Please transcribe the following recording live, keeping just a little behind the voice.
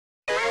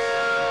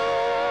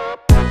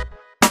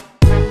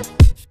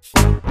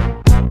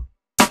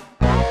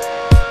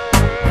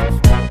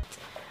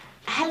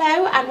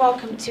Hello and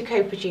welcome to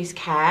Co-Produce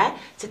Care.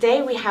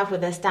 Today we have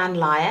with us Dan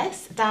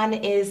Lias. Dan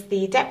is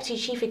the Deputy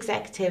Chief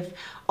Executive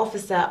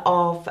Officer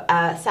of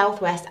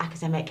South West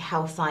Academic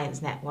Health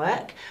Science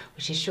Network,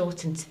 which is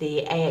shortened to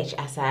the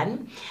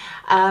AHSN.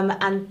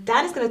 And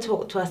Dan is going to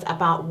talk to us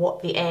about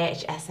what the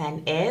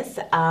AHSN is,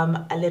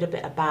 a little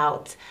bit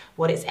about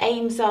what its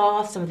aims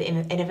are, some of the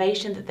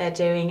innovation that they're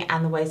doing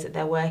and the ways that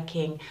they're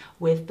working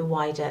with the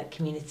wider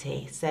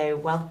community. So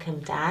welcome,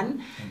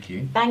 Dan. Thank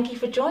you. Thank you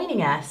for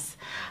joining us.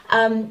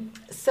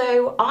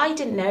 So I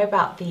didn't know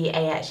about the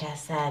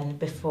AHSN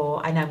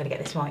before, I know I'm going to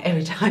get this wrong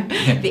every time,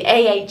 the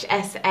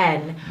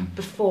AHSN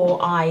before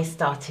I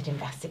started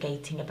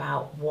investigating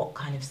about what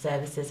kind of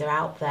services are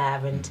out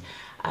there and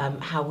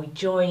how we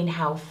join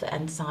health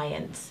and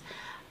science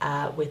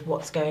with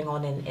what's going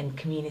on in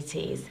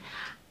communities.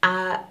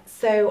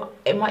 So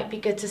it might be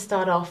good to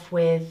start off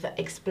with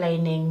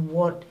explaining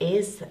what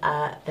is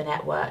the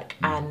network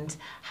and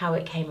how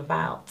it came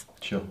about.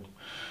 Sure.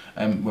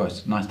 Well,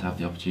 it's nice to have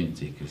the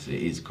opportunity because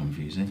it is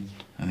confusing.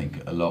 I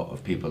think a lot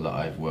of people that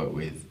I've worked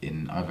with,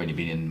 I've only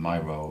been in my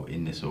role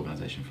in this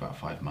organisation for about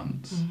 5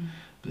 months,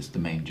 but it's the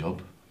main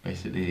job,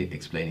 basically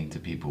explaining to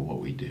people what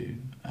we do,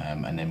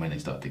 and then when they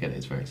start to get it,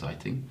 it's very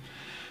exciting.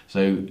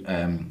 So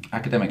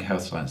Academic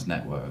Health Science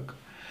Network,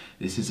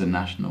 this is a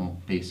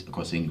national piece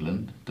across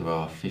England. There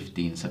are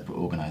 15 separate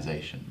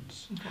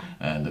organisations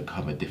that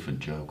cover different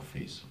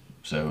geographies.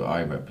 So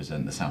I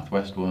represent the South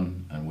West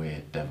one, and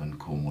we're Devon,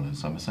 Cornwall and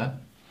Somerset.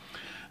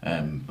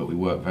 But we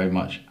work very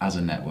much as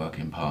a network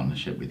in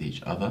partnership with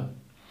each other,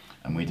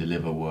 and we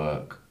deliver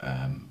work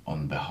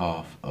on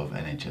behalf of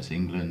NHS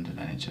England and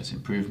NHS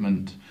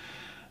Improvement,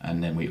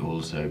 and then we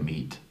also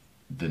meet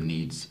the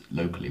needs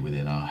locally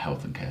within our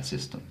health and care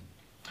system.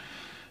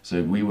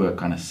 So we were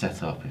kind of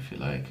set up, if you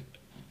like,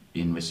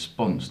 in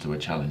response to a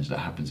challenge that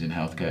happens in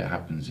healthcare. It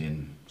happens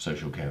in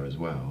social care as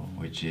well,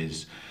 which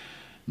is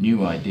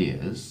new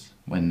ideas,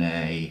 when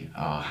they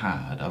are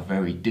had, are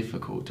very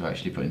difficult to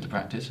actually put into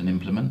practice and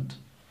implement.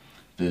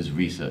 There's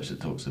research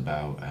that talks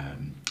about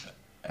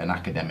an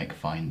academic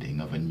finding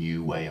of a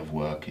new way of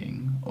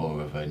working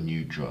or of a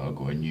new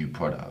drug or a new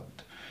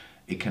product.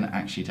 It can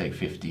actually take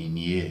 15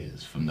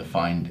 years from the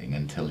finding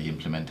until the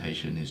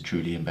implementation is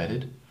truly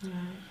embedded.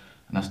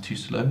 And that's too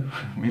slow.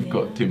 We've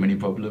got too many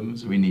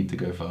problems. We need to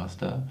go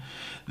faster.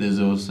 There's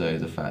also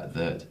the fact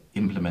that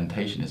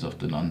implementation is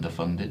often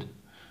underfunded.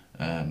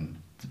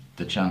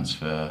 The chance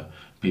for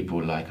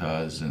people like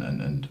us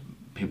and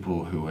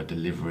people who are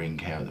delivering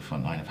care at the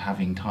front line of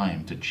having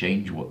time to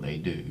change what they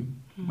do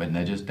when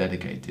they're just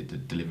dedicated to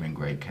delivering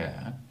great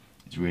care,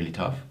 it's really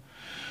tough.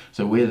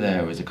 So we're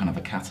there as a kind of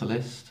a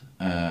catalyst.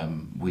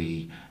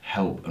 We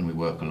help and we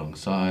work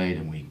alongside,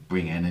 and we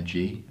bring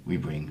energy, we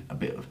bring a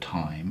bit of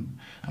time,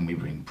 and we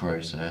bring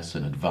process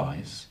and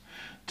advice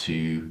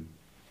to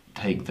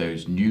take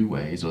those new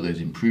ways or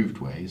those improved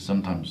ways.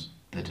 Sometimes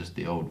they're just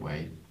the old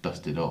way,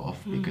 dusted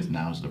off because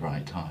now's the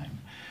right time,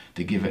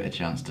 to give it a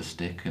chance to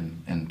stick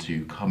and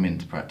to come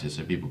into practice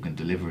so people can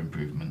deliver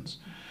improvements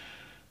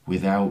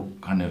without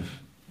kind of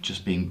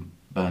just being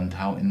burnt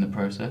out in the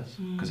process,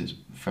 because it's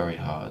very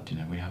hard. You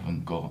know, we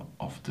haven't got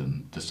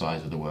often the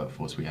size of the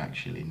workforce we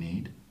actually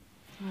need.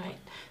 Right.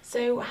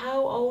 So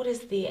how old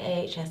is the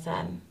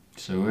AHSN?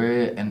 So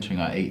we're entering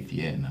our 8th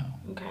year now.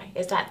 Okay.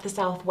 Is that the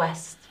South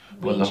West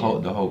region? Well,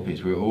 the whole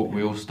piece. We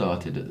all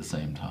started at the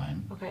same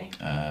time. Okay.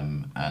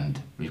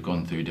 And we've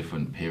gone through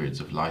different periods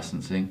of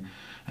licensing,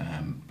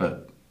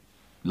 but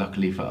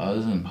luckily for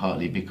us, and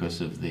partly because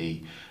of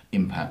the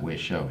impact we're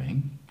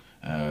showing,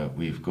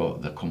 we've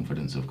got the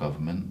confidence of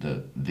government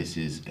that this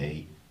is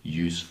a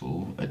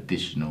useful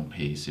additional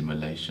piece in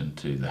relation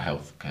to the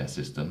healthcare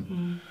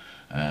system,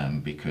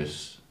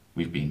 because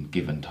we've been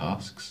given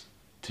tasks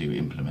to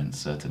implement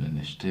certain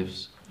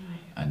initiatives,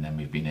 and then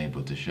we've been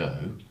able to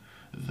show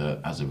that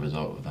as a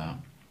result of that,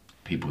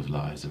 people's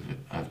lives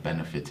have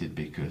benefited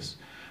because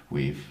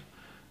we've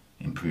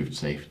improved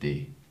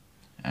safety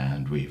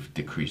and we've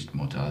decreased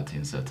mortality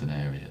in certain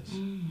areas.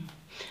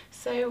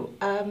 So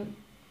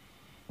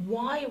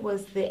why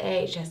was the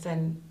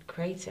AHSN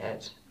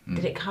created?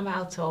 Did it come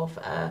out of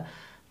a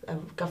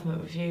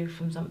government review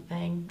from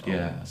something? Or?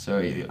 Yeah, so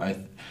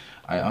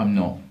I'm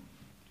not,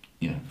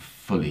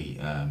 fully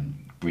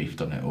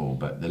briefed on it all,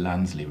 but the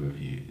Lansley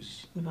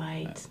reviews,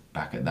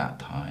 back at that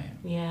time,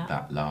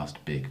 that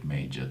last big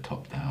major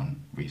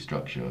top-down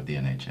restructure of the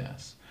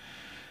NHS,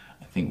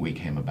 I think we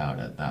came about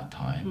at that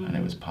time, and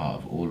it was part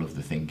of all of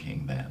the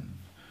thinking then,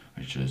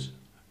 which was,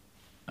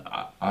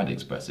 I'd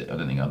express it, I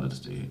don't think others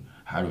do,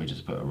 how do we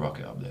just put a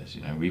rocket up this?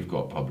 We've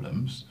got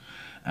problems,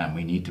 and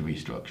we need to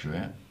restructure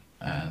it.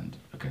 And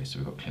okay, so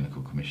we've got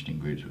clinical commissioning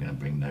groups, we're going to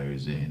bring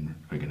those in,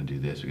 we're going to do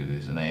this, we're going to do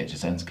this, and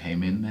AHSNs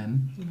came in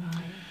then.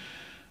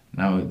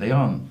 Now,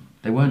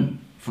 they weren't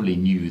fully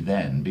new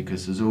then,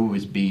 because there's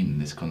always been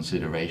this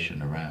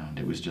consideration around,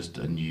 it was just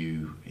a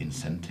new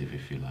incentive,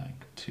 if you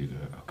like, to go,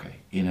 okay,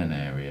 in an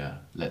area,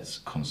 let's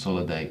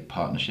consolidate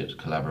partnerships,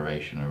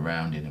 collaboration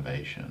around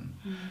innovation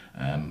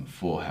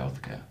for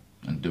healthcare.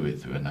 and do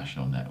it through a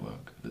national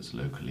network that's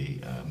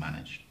locally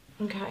managed.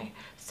 Okay,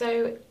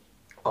 so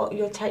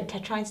you're trying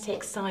to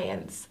take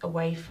science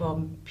away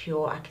from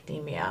pure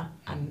academia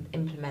and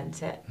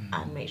implement it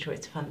and make sure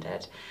it's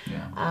funded.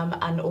 Yeah.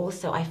 And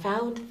also, I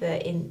found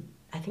that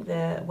I think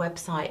the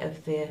website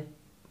of the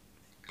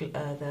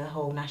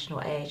whole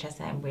national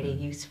AHSN really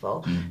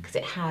useful because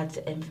it had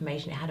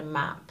information, it had a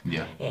map,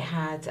 Yeah. it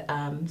had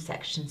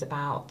sections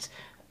about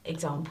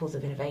examples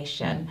of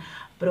innovation,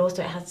 but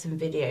also it had some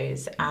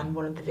videos, and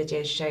one of the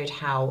videos showed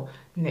how,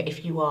 you know,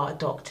 if you are a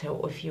doctor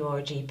or if you are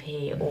a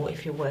GP or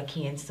if you're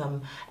working in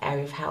some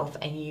area of health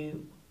and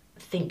you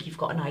think you've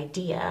got an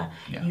idea,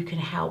 you can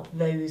help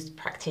those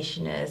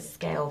practitioners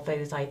scale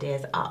those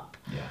ideas up.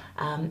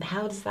 Yeah.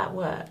 How does that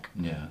work?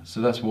 Yeah,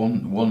 so that's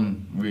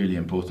one really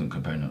important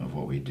component of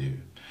what we do.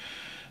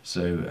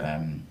 So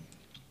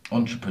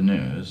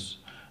entrepreneurs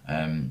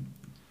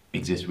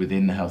exist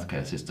within the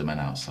healthcare system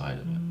and outside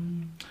of it.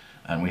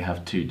 And we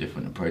have two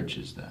different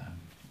approaches there.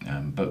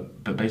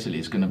 But basically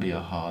it's going to be a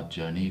hard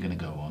journey you're going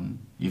to go on.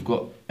 You've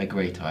got a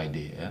great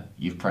idea,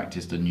 you've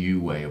practiced a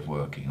new way of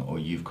working, or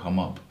you've come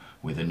up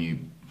with a new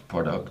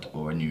product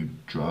or a new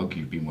drug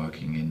you've been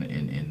working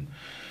in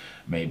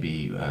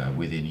maybe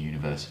within a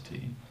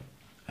university.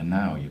 And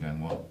now you're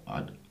going, well,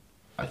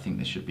 I think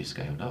this should be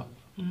scaled up.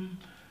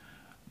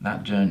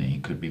 That journey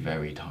could be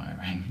very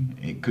tiring.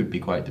 It could be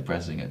quite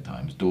depressing at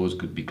times. Doors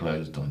could be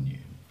closed on you.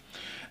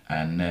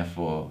 And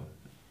therefore,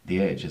 the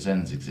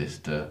AHSNs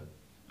exist to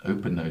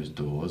open those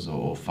doors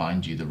or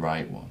find you the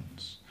right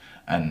ones.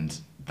 And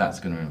that's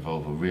going to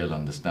involve a real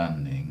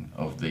understanding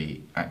of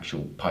the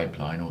actual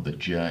pipeline or the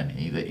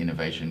journey that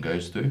innovation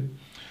goes through.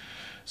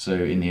 So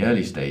in the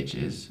early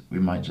stages, we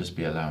might just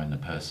be allowing the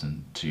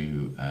person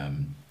to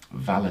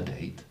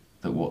validate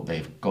that what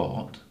they've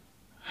got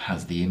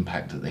has the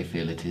impact that they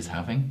feel it is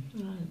having,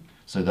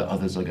 so that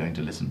others are going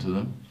to listen to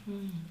them.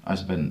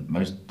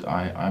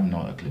 I'm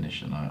not a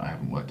clinician, I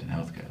haven't worked in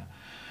healthcare.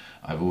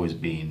 I've always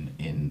been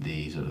in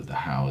the sort of the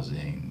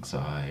housing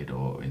side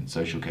or in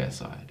social care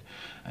side.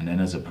 And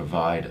then as a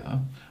provider,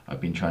 I've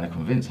been trying to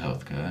convince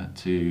healthcare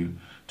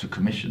to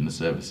commission the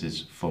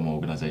services from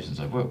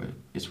organisations I've worked with.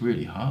 It's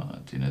really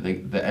hard, you know.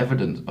 The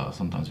evidence bar is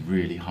sometimes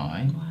really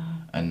high,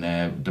 and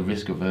the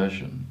risk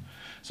aversion.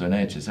 So an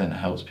AHSN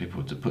helps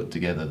people to put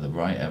together the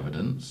right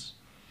evidence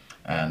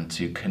and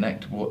to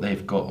connect what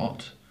they've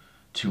got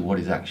to what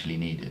is actually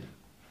needed.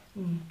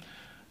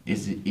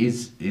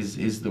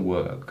 Is the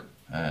work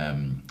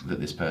that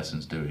this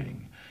person's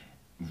doing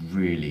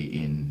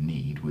really in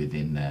need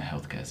within their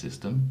healthcare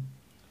system?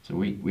 So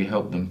we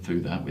help them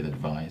through that with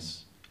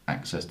advice,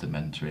 access to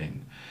mentoring.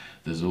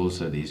 There's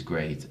also these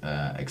great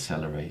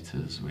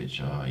accelerators,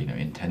 which are, you know,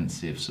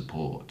 intensive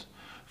support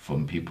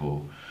from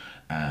people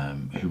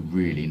who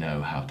really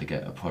know how to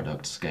get a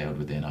product scaled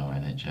within our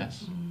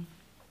NHS.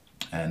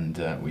 And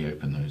we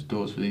open those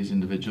doors for these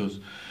individuals,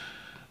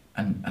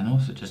 and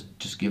also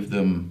just give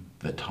them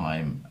the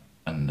time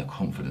and the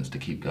confidence to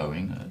keep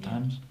going at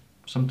times.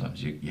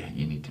 Sometimes you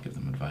need to give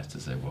them advice to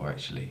say, well,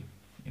 actually,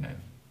 you know,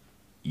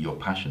 your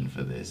passion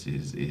for this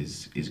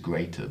is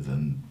greater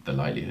than the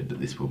likelihood that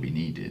this will be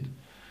needed,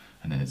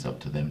 and then it's up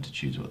to them to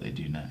choose what they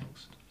do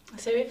next.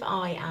 So if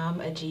I am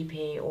a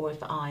GP or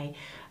if I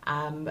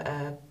am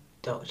a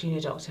junior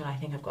doctor and I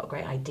think I've got a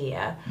great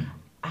idea,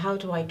 how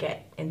do I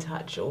get in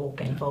touch or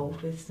get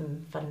involved with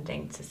some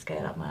funding to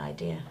scale up my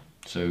idea?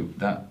 So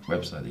that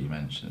website that you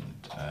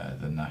mentioned,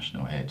 the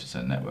National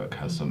AHSN Network,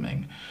 has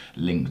something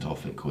linked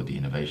off it called the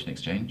Innovation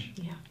Exchange.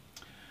 Yeah.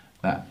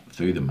 That,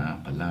 through the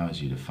map,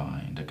 allows you to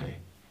find, okay,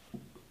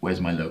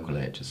 where's my local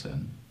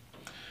AHSN?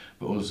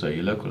 But also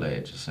your local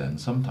AHSN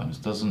sometimes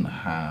doesn't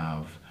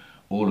have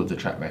all of the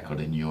track record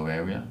in your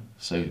area.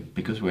 So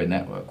because we're a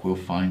network, we'll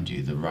find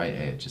you the right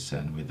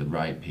AHSN with the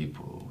right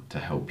people to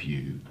help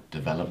you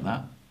develop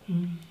that.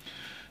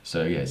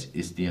 So yes,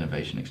 it's the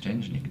Innovation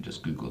Exchange, and you can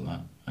just Google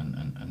that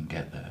and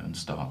get there and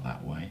start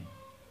that way.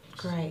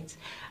 Great.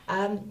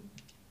 And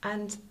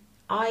in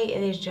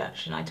the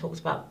introduction, I talked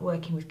about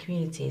working with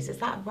communities. Is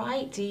that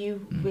right? Do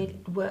you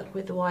work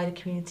with the wider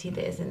community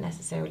that isn't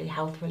necessarily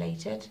health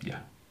related?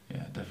 Yeah,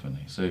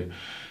 definitely. So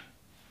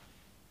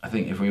I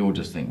think if we all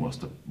just think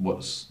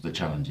what's the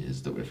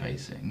challenges that we're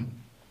facing,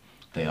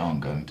 they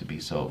aren't going to be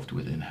solved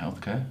within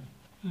healthcare.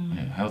 You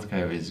know,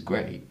 healthcare is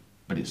great,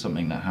 but it's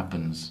something that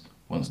happens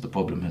once the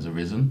problem has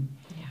arisen.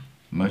 Yeah.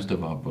 Most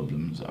of our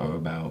problems are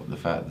about the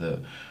fact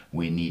that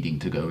we're needing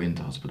to go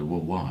into hospital.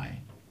 Well, why?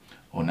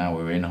 Or now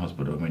we're in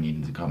hospital and we're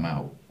needing to come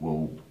out.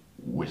 Well,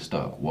 we're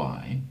stuck.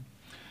 Why?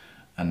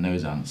 And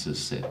those answers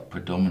sit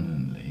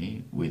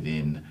predominantly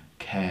within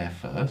care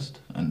first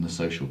and the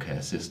social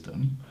care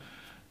system.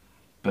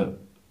 But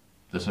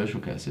the social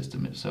care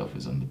system itself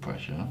is under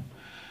pressure.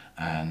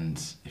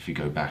 And if you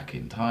go back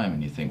in time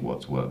and you think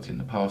what's worked in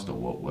the past or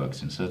what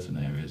works in certain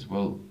areas,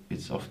 well,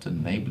 it's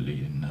often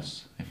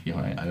neighbourliness. I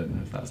don't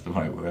know if that's the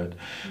right word,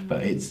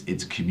 but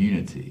it's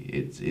community,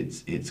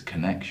 it's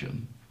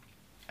connection,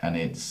 and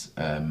it's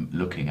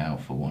looking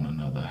out for one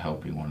another,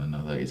 helping one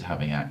another. It's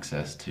having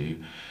access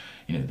to,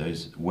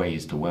 those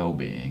ways to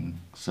well-being,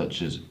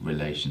 such as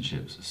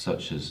relationships,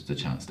 such as the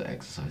chance to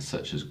exercise,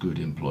 such as good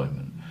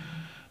employment.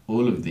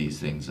 All of these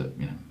things that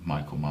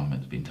Michael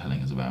Marmot's been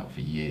telling us about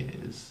for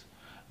years,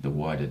 the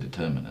wider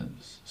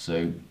determinants.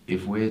 So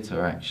if we're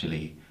to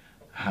actually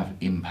have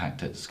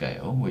impact at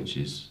scale, which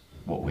is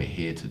what we're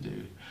here to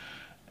do,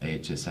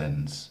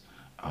 AHSNs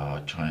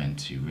are trying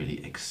to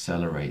really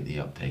accelerate the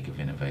uptake of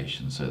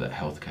innovation so that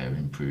healthcare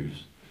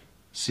improves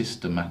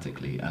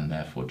systematically and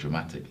therefore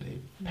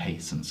dramatically.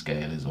 Pace and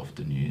scale is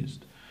often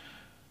used.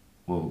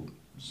 Well,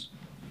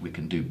 we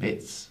can do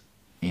bits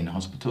in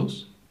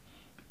hospitals,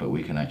 but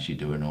we can actually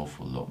do an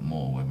awful lot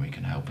more when we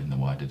can help in the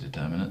wider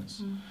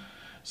determinants.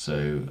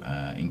 So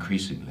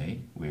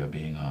increasingly we are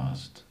being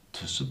asked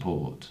to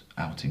support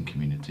out in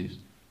communities.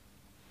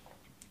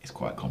 It's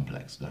quite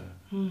complex though.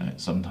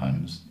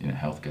 Sometimes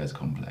healthcare is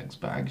complex,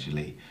 but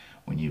actually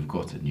when you've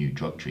got a new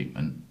drug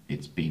treatment,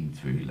 it's been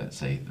through, let's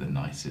say, the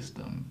NICE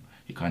system.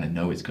 You kind of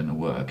know it's going to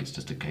work. It's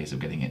just a case of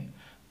getting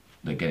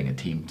a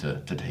team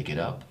to take it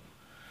up.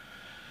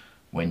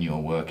 When you're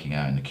working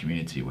out in a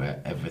community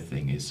where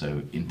everything is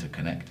so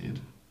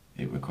interconnected,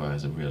 it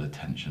requires a real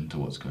attention to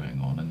what's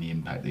going on and the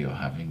impact that you're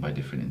having by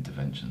different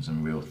interventions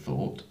and real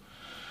thought.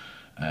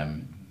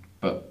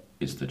 But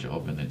it's the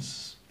job, and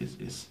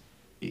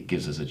it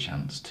gives us a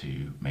chance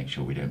to make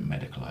sure we don't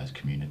medicalise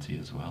community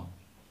as well.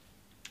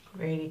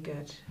 Really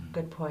good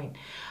point.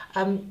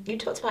 You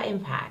talked about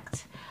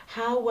impact.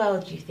 How well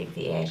do you think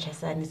the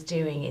AHSN is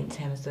doing in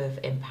terms of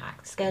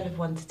impact? Scale of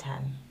 1 to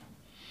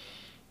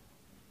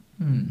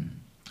 10.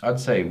 I'd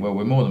say, well,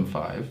 we're more than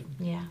 5.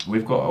 Yeah.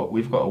 We've got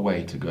a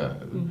way to go.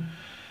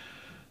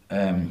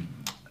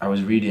 I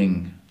was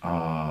reading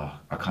our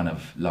kind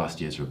of last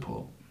year's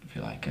report, if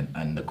you like,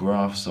 and the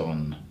graphs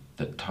on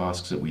the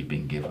tasks that we've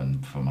been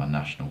given from our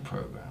national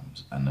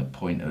programs and the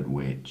point at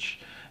which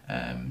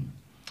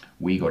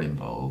we got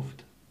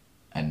involved,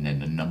 and then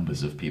the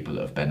numbers of people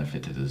that have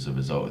benefited as a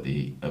result of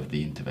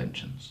the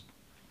interventions.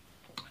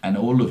 And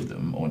all of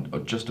them, or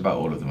just about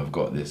all of them, have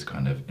got this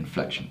kind of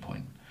inflection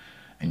point.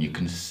 And you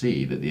can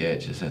see that the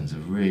AHSNs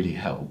have really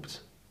helped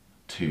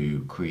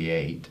to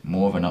create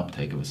more of an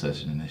uptake of a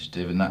certain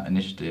initiative, and that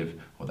initiative,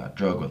 or that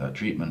drug, or that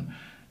treatment,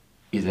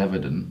 is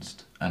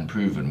evidenced and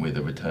proven with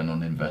a return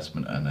on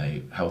investment and a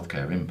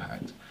healthcare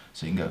impact.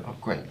 So you can go, oh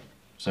great,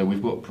 so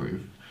we've got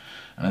proof.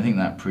 And I think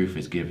that proof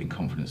is giving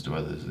confidence to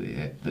others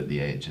that the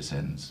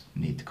AHSNs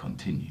need to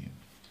continue.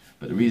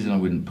 But the reason I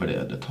wouldn't put it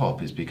at the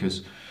top is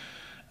because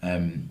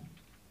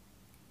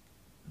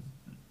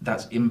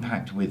that's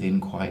impact within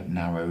quite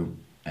narrow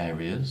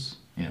areas,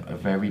 a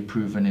very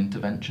proven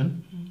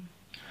intervention.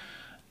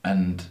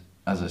 And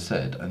as I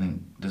said, I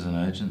think there's an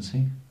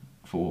urgency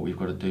for what we've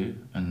got to do,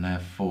 and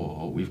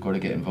therefore we've got to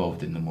get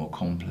involved in the more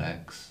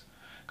complex,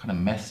 kind of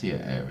messier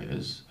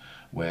areas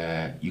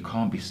where you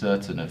can't be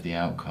certain of the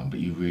outcome, but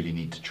you really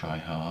need to try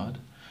hard.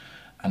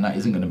 And that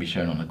isn't going to be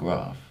shown on a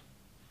graph,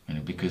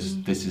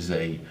 because this is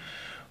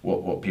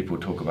what people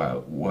talk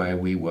about, where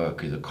we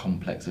work is a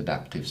complex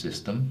adaptive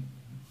system,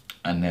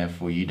 and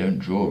therefore you don't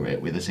draw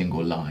it with a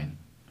single line.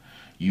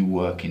 You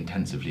work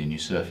intensively and you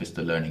surface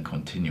the learning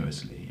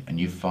continuously, and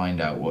you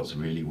find out what's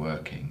really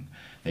working.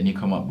 Then you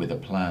come up with a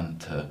plan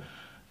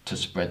to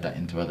spread that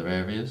into other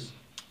areas.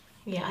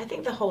 Yeah, I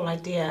think the whole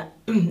idea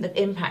of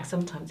impact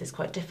sometimes is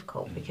quite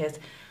difficult, because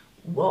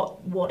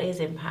what is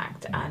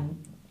impact,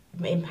 and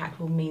impact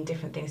will mean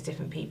different things to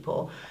different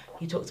people.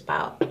 You talked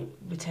about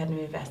return of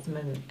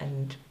investment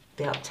and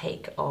the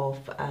uptake of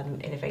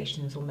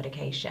innovations or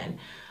medication.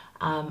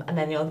 And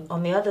then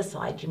on the other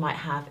side, you might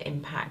have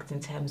impact in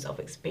terms of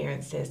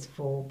experiences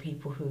for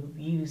people who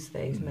use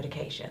those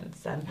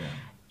medications. And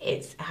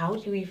it's, how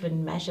do you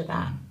even measure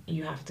that?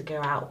 You have to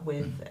go out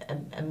with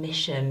a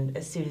mission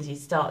as soon as you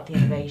start the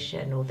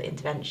innovation or the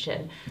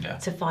intervention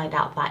to find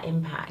out that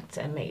impact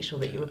and make sure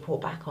that you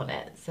report back on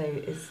it. So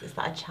is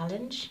that a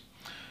challenge?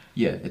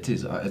 Yeah, it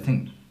is. I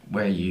think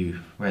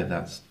where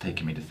that's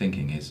taken me to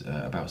thinking is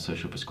about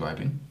social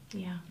prescribing.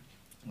 Yeah.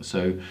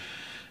 So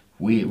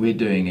we're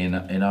doing in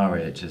our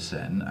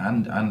AHSN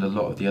and a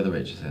lot of the other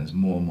AHSNs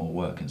more and more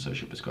work in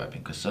social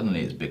prescribing, because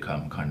suddenly it's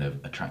become kind of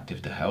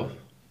attractive to health.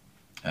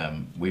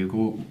 We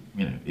all,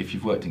 if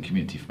you've worked in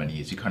community for many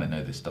years, you kind of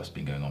know this stuff's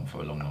been going on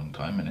for a long, long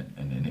time,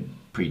 and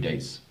it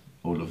predates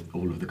all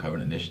of the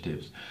current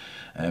initiatives.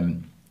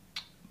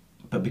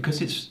 But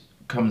because it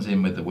comes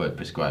in with the word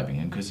prescribing,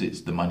 and because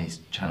it's the money's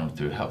channeled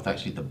through health,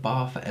 actually the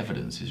bar for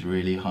evidence is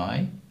really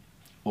high,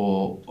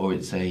 or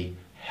it's a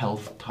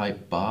health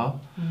type bar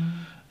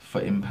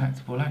for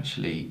impact. Well,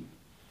 actually,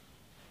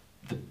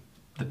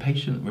 the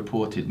patient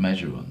reported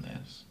measure on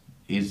this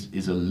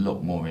is a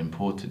lot more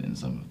important in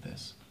some of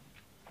this.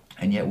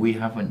 And yet we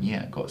haven't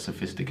yet got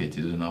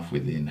sophisticated enough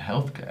within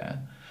healthcare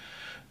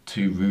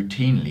to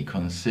routinely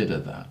consider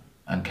that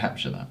and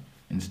capture that.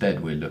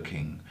 Instead, we're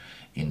looking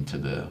into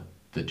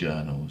the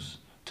journals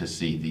to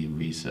see the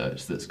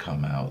research that's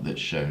come out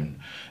that's shown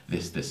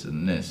this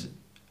and this.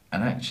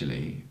 And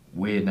actually,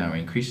 we're now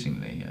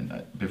increasingly,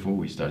 and before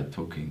we started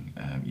talking,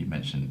 you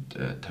mentioned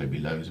Toby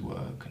Lowe's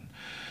work,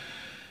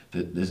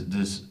 and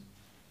there's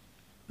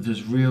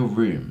there's real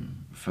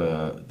room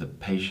for the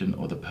patient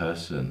or the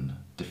person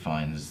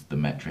defines the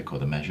metric or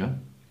the measure.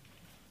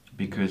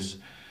 Because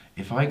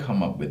if I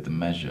come up with the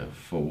measure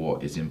for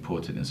what is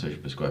important in social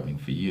prescribing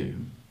for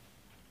you,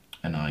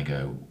 and I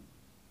go,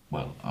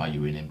 well, are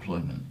you in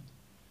employment?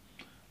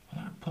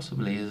 Well, that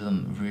possibly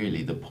isn't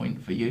really the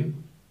point for you.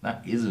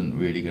 That isn't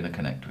really going to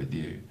connect with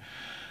you.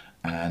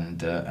 And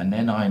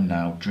then I'm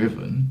now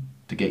driven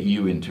to get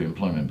you into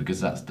employment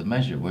because that's the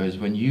measure. Whereas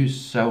when you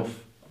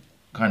self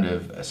kind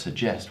of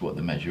suggest what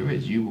the measure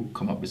is, you will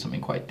come up with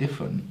something quite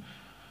different.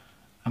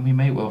 And we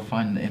may well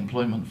find that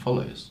employment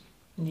follows.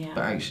 Yeah.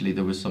 But actually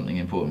there was something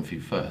important for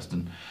you first.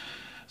 And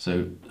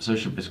so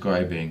social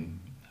prescribing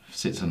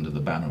sits under the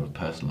banner of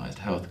personalised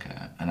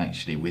healthcare. And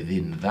actually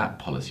within that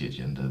policy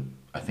agenda,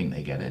 I think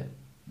they get it.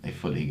 They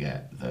fully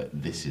get that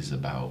this is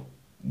about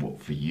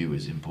what for you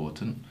is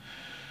important.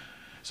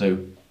 So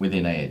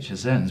within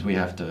AHSNs, we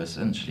have to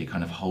essentially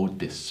kind of hold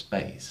this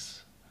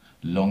space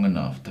long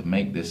enough to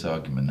make this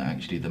argument that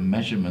actually the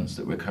measurements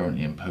that we're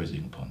currently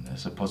imposing upon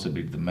this are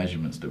possibly the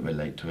measurements that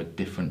relate to a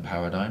different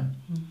paradigm.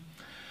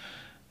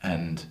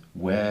 And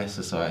where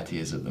society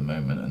is at the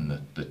moment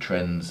and the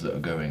trends that are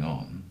going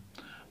on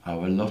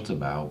are a lot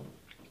about,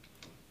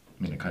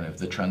 you know, kind of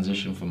the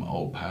transition from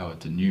old power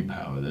to new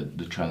power,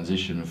 the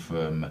transition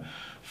from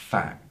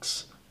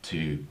facts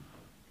to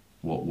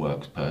what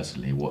works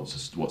personally,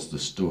 what's the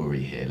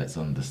story here, let's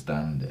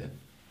understand it.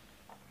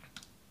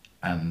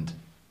 And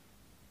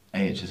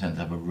AHSNs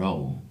have a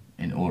role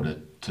in order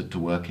to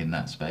work in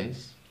that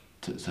space,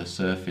 to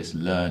surface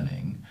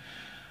learning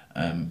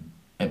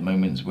at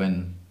moments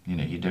when, you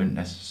know, you don't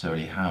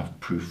necessarily have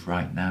proof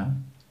right now,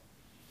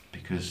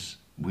 because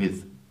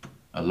with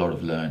a lot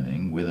of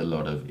learning, with a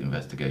lot of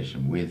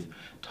investigation, with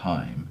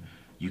time,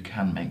 you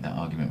can make that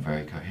argument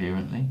very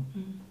coherently.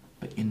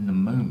 But in the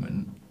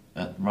moment,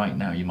 right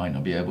now, you might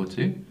not be able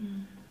to.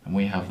 And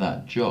we have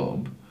that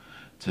job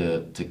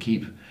to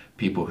keep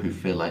people who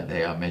feel like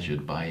they are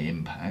measured by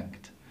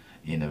impact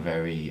in a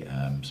very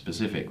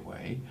specific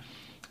way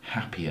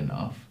happy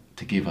enough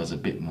to give us a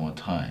bit more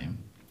time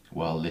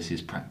while this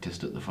is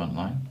practiced at the front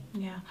line.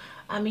 Yeah,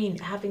 I mean,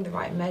 having the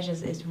right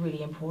measures is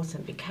really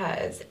important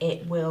because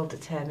it will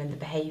determine the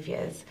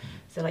behaviours.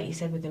 So like you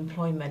said with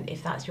employment,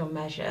 if that's your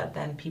measure,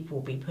 then people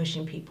will be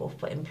pushing people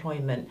for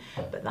employment,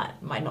 but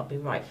that might not be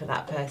right for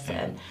that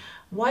person.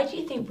 Why do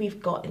you think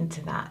we've got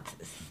into that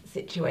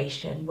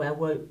situation where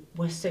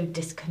we're so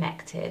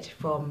disconnected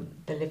from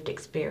the lived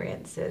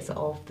experiences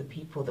of the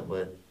people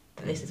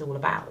that this is all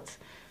about?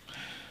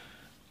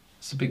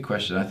 It's a big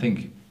question. I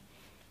think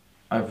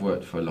I've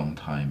worked for a long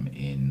time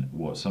in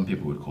what some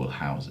people would call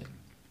housing.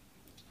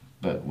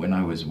 But when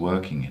I was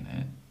working in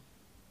it,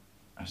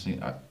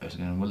 I was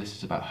going, well, this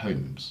is about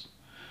homes.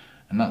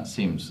 And that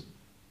seems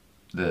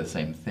the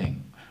same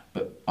thing.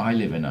 But I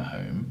live in a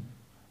home,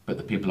 but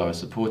the people I was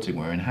supporting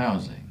were in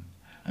housing.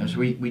 And so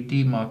we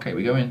demarcate,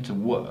 we go into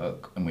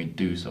work and we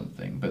do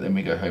something, but then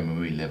we go home and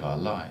we live our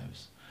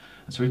lives.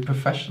 And so we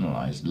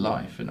professionalise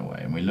life in a way,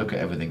 and we look at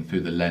everything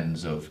through the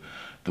lens of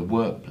the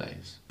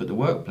workplace. But the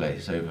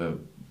workplace over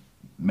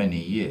many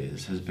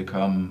years has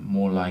become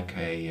more like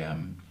a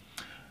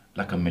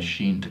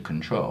machine to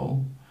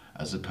control,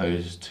 as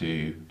opposed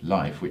to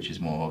life, which is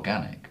more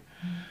organic.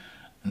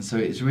 And so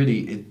it's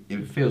really,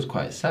 it feels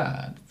quite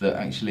sad that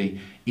actually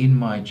in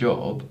my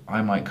job,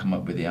 I might come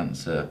up with the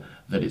answer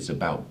that it's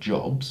about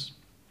jobs.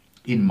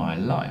 In my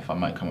life, I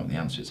might come up with the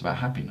answer it's about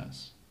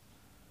happiness.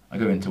 I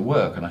go into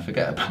work and I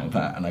forget about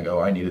that and I go,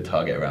 I need a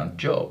target around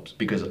jobs,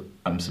 because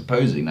I'm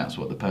supposing that's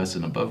what the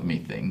person above me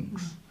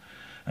thinks.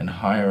 And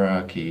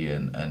hierarchy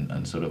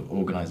and sort of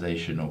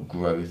organisational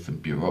growth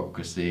and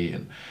bureaucracy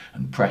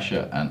and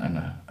pressure and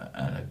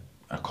an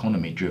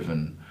economy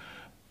driven,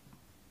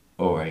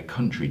 or a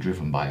country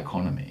driven by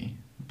economy,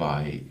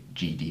 by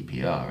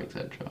GDPR,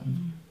 etc.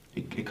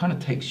 It kind of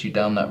takes you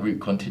down that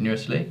route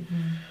continuously.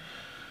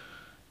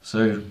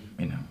 So,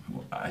 you know,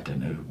 I don't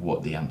know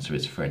what the answer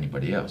is for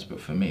anybody else, but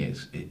for me,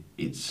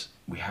 it's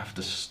we have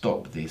to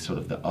stop the sort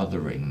of the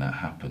othering that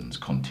happens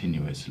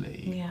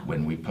continuously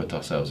when we put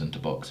ourselves into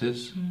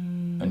boxes.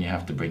 And you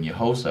have to bring your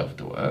whole self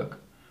to work,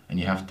 and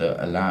you have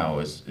to allow,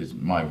 as is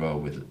my role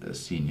with a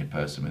senior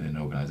person within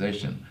an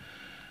organisation,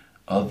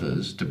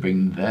 others to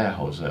bring their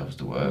whole selves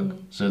to work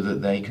so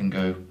that they can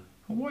go,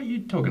 well, what are you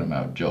talking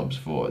about jobs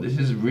for? This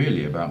is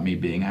really about me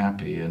being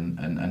happy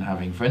and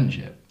having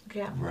friendship.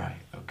 Yeah. Right,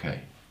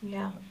 okay.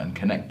 Yeah. And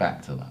connect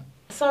back to that.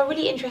 So I'm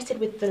really interested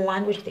with the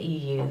language that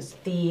you use,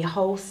 the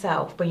whole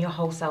self, bring your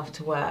whole self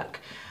to work.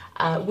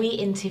 We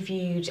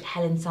interviewed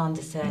Helen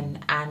Sanderson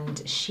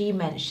and she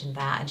mentioned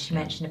that, and she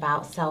mentioned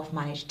about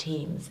self-managed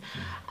teams,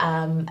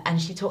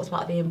 and she talks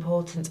about the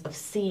importance of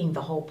seeing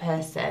the whole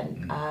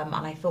person, and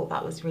I thought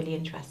that was really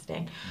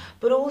interesting.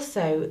 But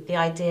also the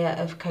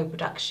idea of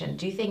co-production.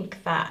 Do you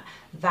think that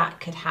that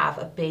could have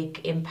a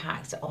big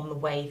impact on the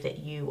way that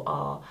you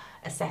are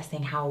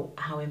assessing how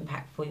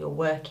impactful your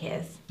work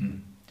is?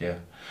 Yeah,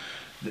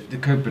 the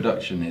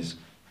co-production is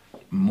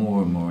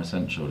more and more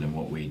essential in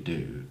what we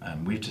do.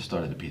 We've just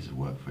started a piece of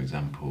work, for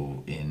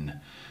example, in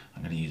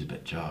I'm going to use a bit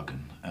of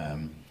jargon,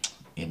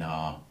 in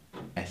our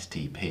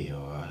STP,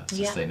 or our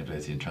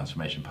Sustainability and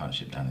Transformation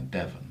Partnership down in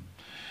Devon.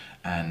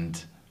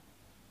 And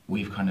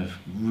we've kind of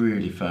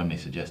really firmly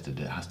suggested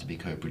it has to be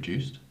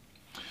co-produced.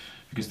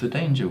 Because the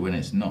danger when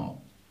it's not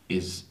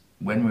is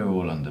when we're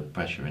all under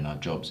pressure in our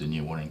jobs and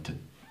you're wanting to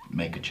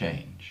make a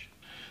change,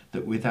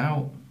 that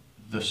without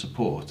the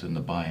support and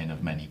the buy-in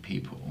of many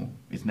people,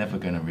 it's never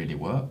going to really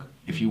work.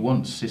 If you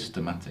want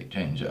systematic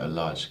change at a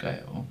large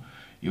scale,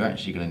 you're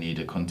actually going to need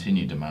a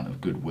continued amount of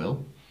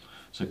goodwill.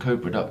 So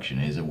co-production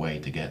is a way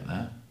to get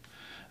there.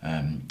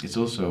 It's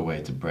also a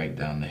way to break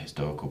down the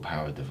historical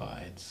power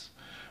divides,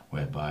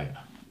 whereby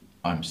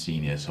I'm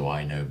senior so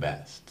I know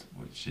best,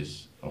 which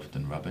is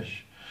often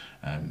rubbish.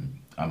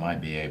 I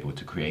might be able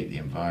to create the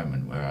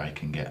environment where I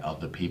can get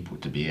other people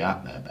to be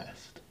at their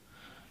best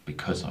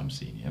because I'm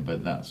senior,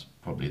 but that's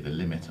probably the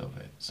limit of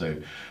it. So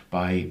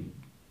by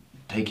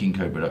taking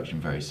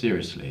co-production very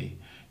seriously,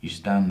 you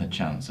stand the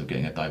chance of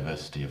getting a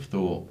diversity of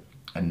thought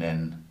and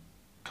then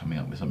coming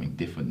up with something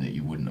different that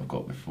you wouldn't have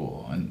got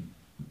before. And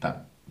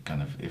that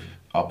kind of, if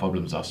our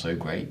problems are so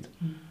great,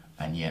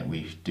 and yet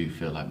we do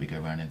feel like we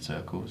go around in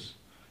circles.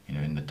 You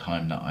know, in the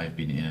time that I've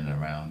been in and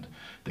around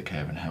the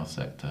care and health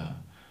sector,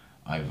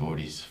 I've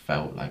already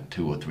felt like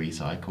 2 or 3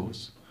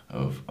 cycles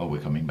of, oh,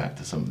 we're coming back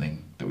to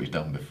something that we've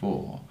done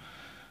before,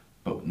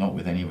 but not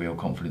with any real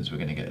confidence we're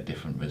going to get a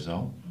different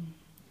result.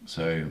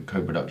 So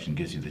co-production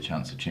gives you the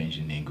chance of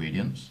changing the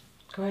ingredients.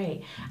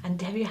 Great. And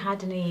have you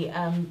had any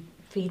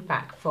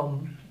feedback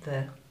from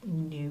the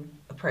new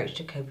approach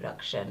to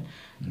co-production,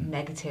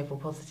 negative or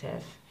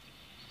positive?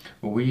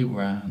 Well, we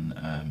ran,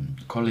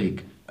 a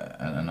colleague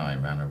and I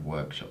ran a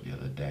workshop the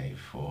other day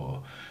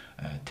for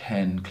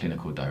 10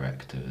 clinical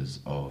directors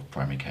of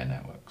primary care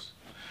networks.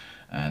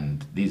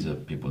 And these are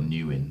people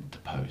new into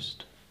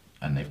post,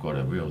 and they've got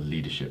a real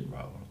leadership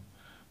role,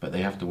 but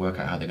they have to work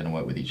out how they're going to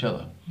work with each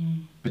other.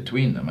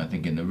 Between them, I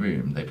think in the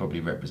room, they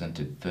probably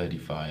represented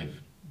 35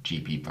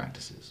 GP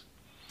practices.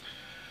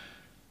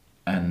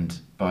 And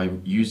by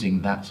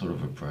using that sort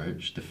of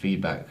approach, the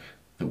feedback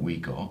that we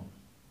got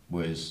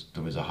was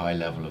there was a high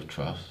level of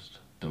trust,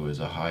 there was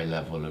a high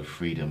level of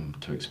freedom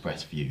to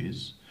express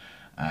views,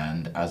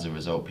 and as a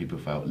result, people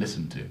felt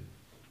listened to.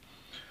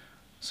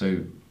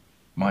 So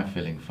my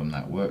feeling from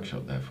that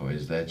workshop, therefore,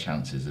 is their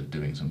chances of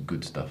doing some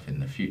good stuff in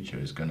the future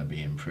is going to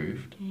be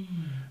improved.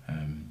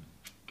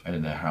 I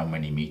don't know how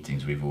many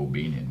meetings we've all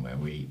been in where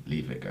we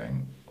leave it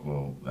going,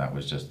 well, that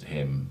was just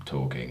him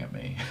talking at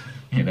me,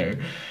 you know,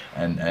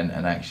 and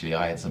actually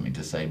I had something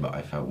to say, but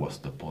I felt, what's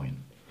the point?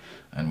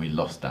 And we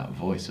lost that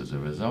voice as a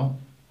result.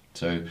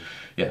 So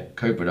yeah,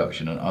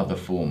 co-production and other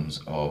forms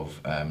of,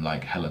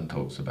 like Helen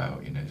talks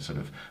about, you know, sort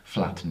of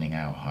flattening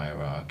out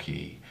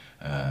hierarchy,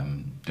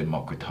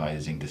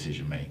 democratizing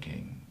decision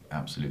making,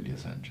 absolutely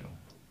essential.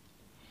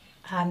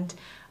 And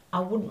I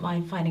wouldn't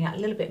mind finding out a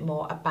little bit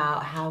more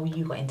about how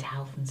you got into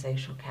health and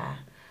social care.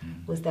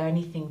 Was there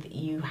anything that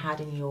you had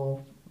in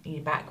your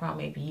background?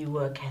 Maybe you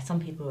were some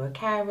people were a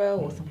carer,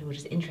 or some people were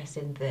just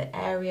interested in the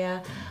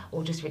area,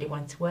 or just really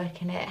wanted to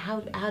work in it.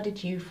 How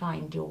did you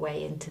find your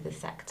way into the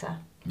sector?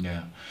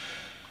 Yeah,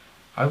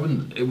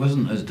 it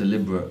wasn't as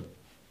deliberate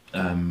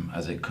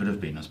as it could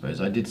have been, I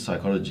suppose. I did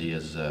psychology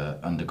as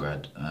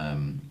undergrad,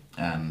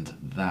 and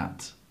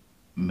that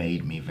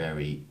made me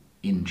very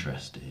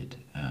interested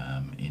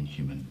in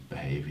human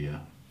behaviour,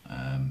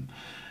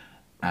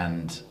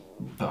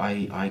 but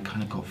I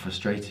kind of got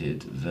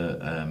frustrated that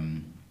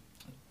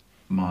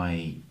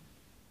my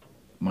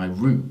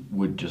route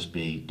would just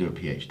be do a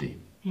PhD,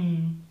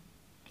 and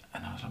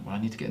I was like, well,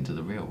 I need to get into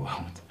the real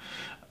world.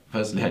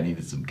 Firstly, I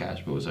needed some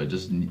cash, but also I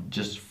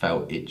just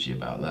felt itchy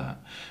about that.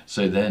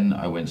 So then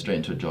I went straight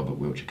into a job at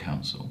Wiltshire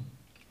Council,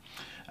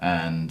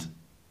 and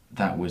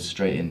that was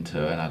straight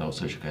into an adult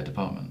social care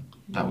department.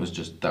 That was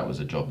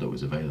a job that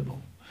was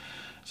available.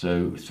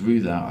 So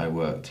through that, I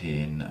worked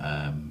in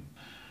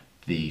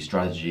the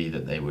strategy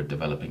that they were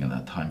developing at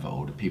that time for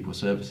older people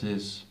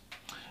services.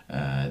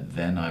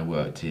 Then I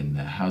worked in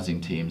the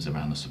housing teams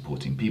around the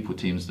supporting people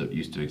teams that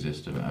used to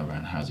exist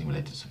around housing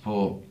related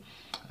support.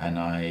 And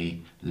I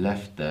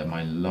left there,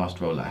 my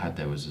last role I had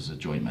there was as a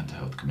joint mental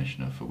health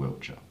commissioner for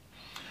Wiltshire,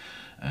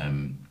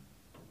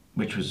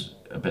 which was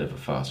a bit of a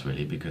farce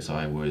really, because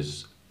I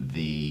was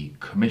the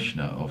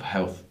commissioner of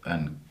health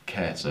and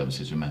care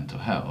services for mental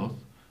health.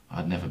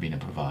 I'd never been a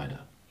provider.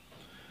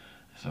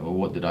 So well,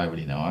 what did I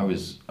really know? I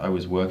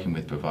was working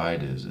with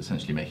providers,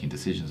 essentially making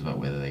decisions about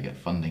whether they get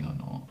funding or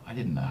not. I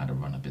didn't know how to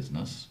run a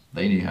business.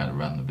 They knew how to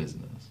run the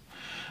business.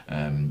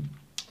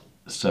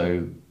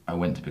 So I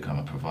went to become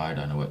a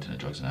provider, and I worked in a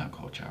drugs and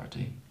alcohol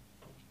charity,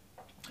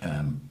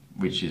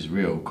 which is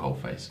real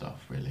coalface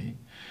stuff, really,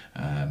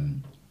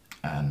 and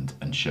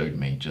showed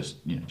me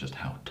just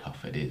how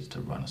tough it is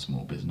to run a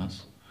small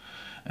business.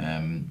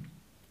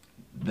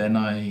 Then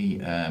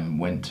I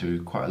went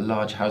to quite a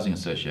large housing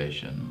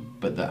association,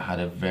 but that had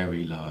a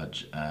very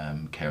large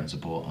care and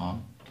support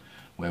arm,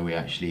 where we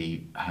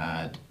actually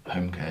had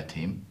home care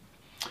team,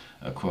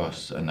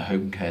 across, and the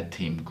home care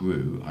team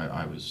grew.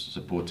 I was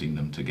supporting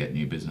them to get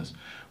new business.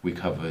 We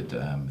covered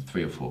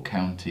 3 or 4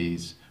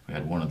 counties. We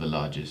had one of the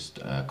largest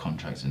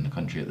contracts in the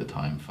country at the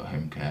time for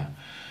home care.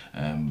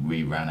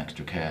 We ran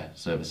extra care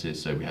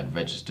services, so we had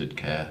registered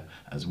care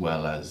as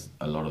well as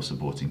a lot of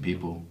supporting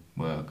people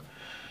work.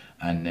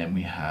 And then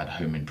we had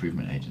home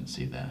improvement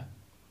agency there,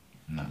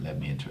 and that led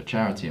me into a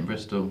charity in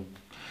Bristol.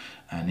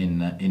 And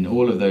in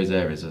all of those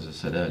areas, as I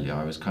said earlier,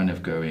 I was kind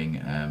of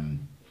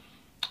going,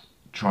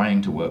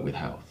 trying to work with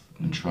health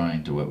and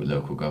trying to work with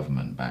local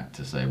government back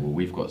to say, well,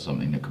 we've got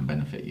something that can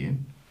benefit you,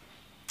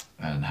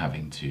 and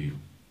having to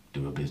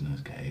do a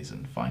business case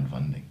and find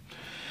funding.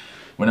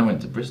 When I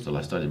went to Bristol,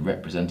 I started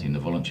representing the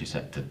voluntary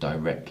sector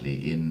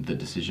directly in the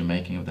decision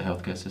making of the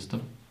healthcare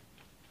system.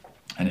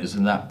 And it was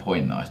at that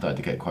point that I started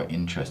to get quite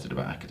interested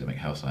about academic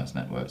health science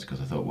networks,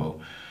 because I thought,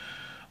 well,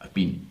 I've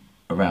been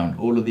around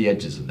all of the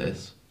edges of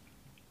this,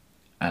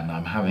 and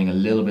I'm having a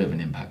little bit of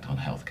an impact on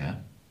healthcare.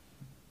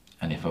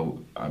 And if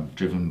I'm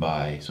driven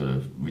by sort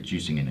of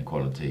reducing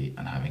inequality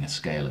and having a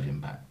scale of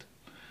impact,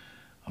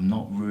 I'm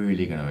not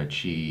really going to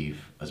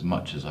achieve as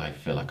much as I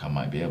feel like I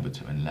might be able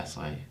to unless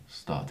I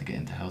start to get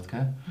into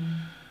healthcare.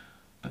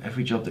 But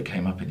every job that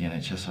came up in the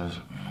NHS,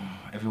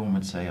 everyone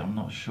would say, I'm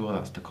not sure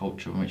that's the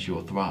culture in which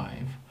you'll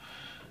thrive.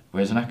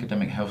 Whereas an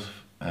academic health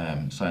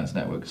science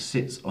network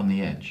sits on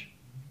the edge.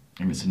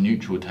 And it's a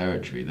neutral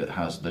territory that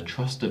has the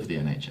trust of the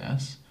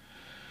NHS,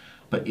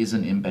 but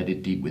isn't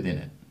embedded deep within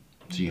it.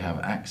 So you have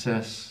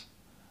access,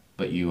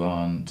 but you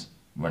aren't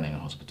running a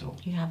hospital.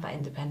 You have that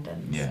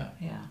independence. Yeah.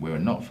 We're a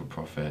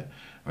not-for-profit.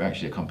 We're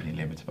actually a company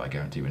limited by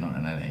guarantee. We're not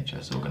an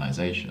NHS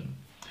organisation.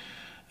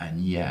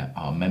 And yet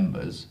our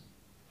members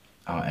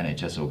are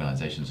NHS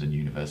organisations and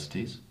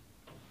universities,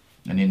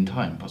 and in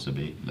time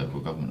possibly local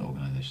government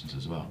organisations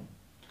as well.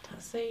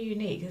 That's so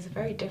unique. It's a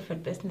very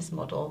different business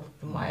model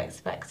than what I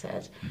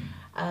expected.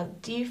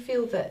 Do you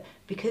feel that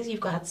because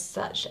you've had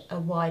such a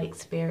wide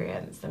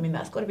experience, I mean,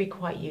 that's got to be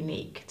quite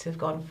unique to have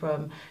gone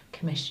from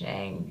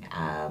commissioning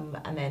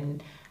and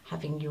then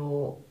having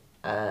your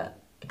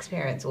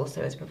experience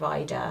also as a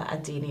provider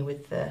and dealing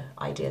with the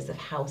ideas of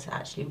how to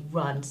actually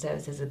run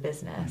services as a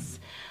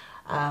business,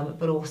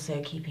 but also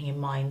keeping in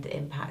mind the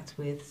impact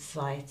with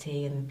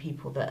society and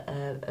people that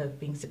are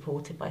being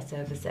supported by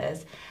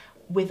services.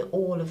 With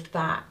all of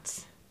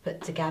that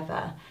put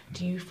together,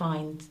 do you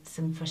find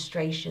some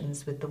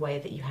frustrations with the way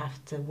that you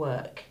have to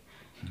work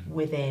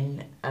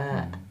within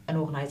an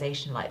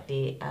organisation like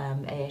the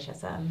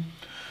AHSN?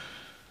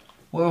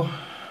 Well,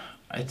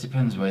 it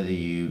depends whether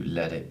you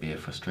let it be a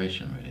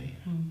frustration, really.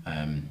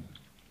 I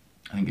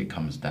think it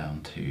comes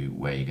down to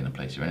where you're going to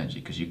place your energy,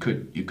 because you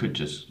could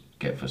just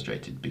get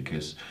frustrated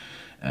because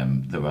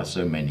there are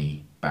so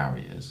many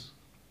barriers,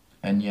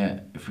 and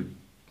yet if we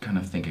kind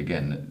of think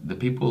again, the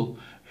people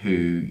who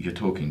you're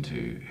talking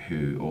to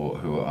who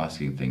are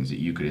asking things that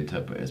you could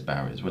interpret as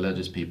barriers, well, they're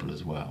just people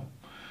as well.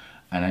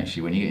 And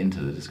actually when you get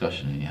into the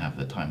discussion and you have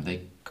the time,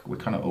 we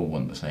kind of all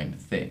want the same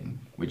thing.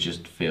 We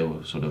just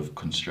feel sort of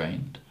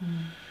constrained.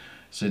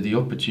 So the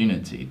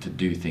opportunity to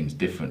do things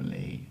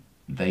differently,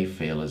 they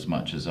feel as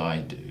much as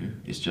I do.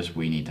 It's just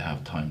we need to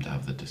have time to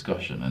have the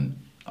discussion. And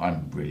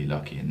I'm really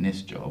lucky in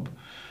this job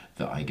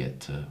that I get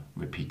to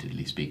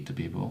repeatedly speak to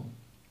people,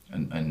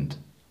 and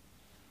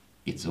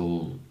it's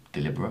all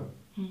deliberate.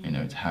 You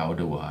know, it's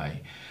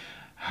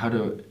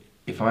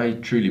if I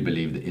truly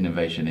believe that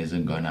innovation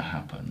isn't going to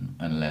happen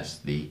unless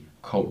the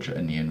culture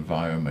and the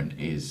environment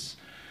it's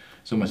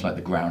almost like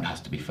the ground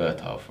has to be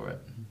fertile for it.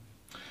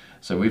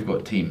 So we've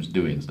got teams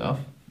doing stuff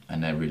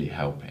and they're really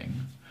helping.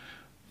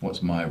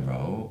 What's my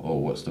role,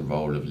 or what's the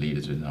role of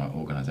leaders within our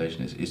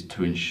organisation is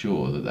to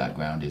ensure that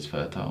ground is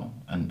fertile,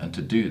 and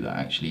to do that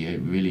actually you're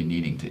really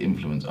needing to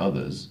influence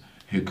others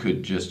who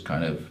could just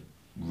kind of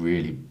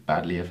really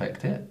badly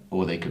affect it,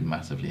 or they could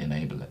massively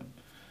enable it.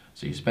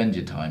 So you spend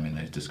your time in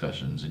those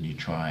discussions and you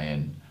try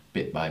and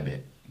bit by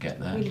bit get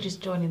there. Really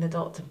just joining the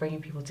dots and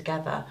bringing people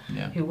together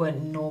who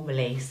wouldn't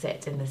normally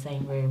sit in the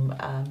same room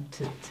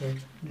to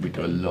we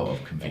do a lot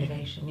of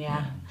innovation.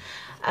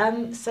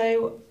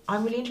 So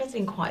I'm really interested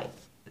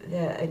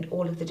in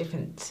all of the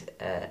different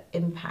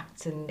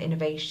impacts and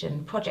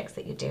innovation projects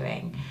that you're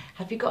doing.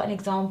 Have you got an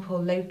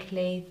example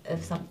locally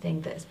of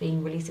something that's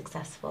been really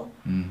successful?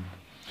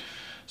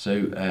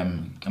 So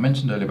I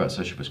mentioned earlier about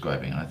social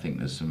prescribing, and I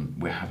think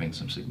we're having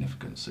some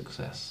significant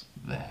success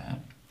there.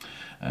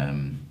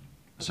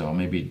 So I'll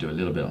maybe do a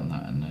little bit on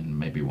that, and then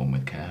maybe one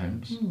with care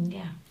homes,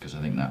 because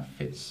I think that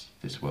fits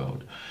this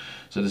world.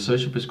 So the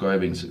social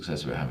prescribing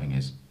success we're having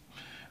is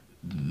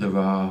there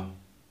are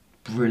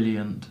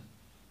brilliant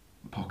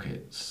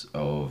pockets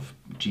of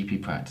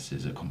GP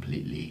practices are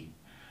completely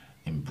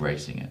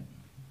embracing it,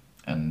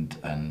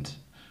 and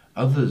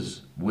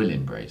others will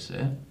embrace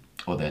it,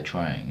 or they're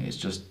trying. It's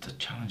just the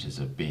challenges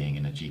of being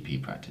in a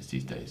GP practice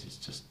these days.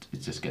 It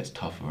just gets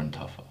tougher and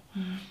tougher.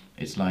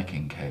 It's like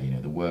in care,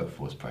 the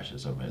workforce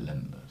pressures are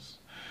relentless.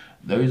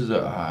 Those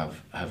that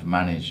have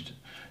managed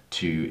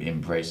to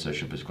embrace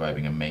social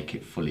prescribing and make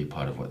it fully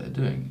part of what they're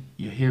doing,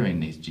 you're hearing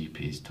these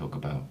GPs talk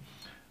about,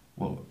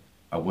 well,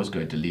 I was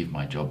going to leave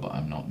my job, but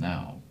I'm not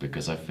now,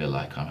 because I feel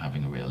like I'm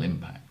having a real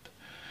impact.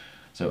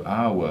 So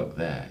our work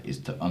there is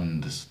to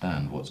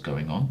understand what's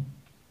going on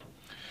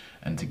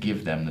and to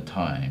give them the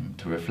time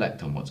to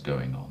reflect on what's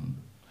going on,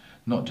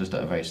 not just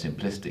at a very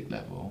simplistic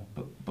level,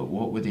 but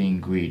what were the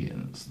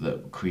ingredients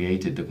that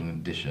created the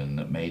condition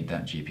that made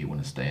that GP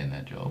want to stay in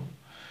their job,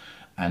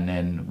 and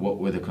then what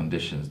were the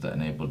conditions that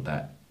enabled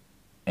that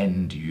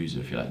end user,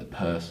 if you like, the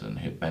person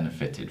who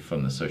benefited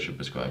from the social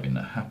prescribing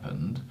that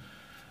happened,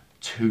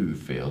 to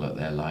feel that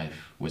their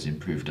life was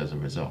improved as a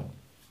result.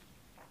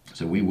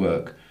 So we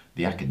work,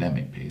 the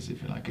academic piece,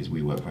 if you like, is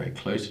we work very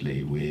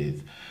closely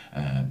with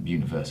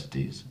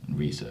universities and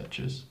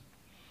researchers.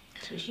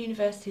 So which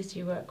universities do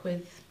you work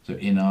with? So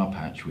in our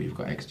patch, we've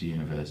got Exeter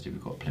University,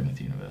 we've got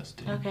Plymouth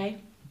University. Okay.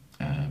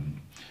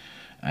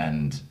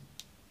 And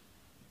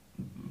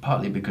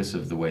partly because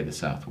of the way the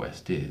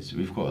Southwest is,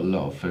 we've got a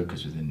lot of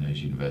focus within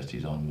those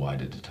universities on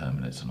wider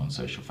determinants and on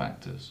social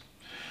factors.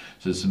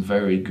 So there's some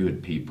very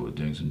good people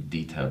doing some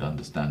detailed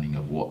understanding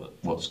of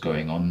what's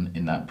going on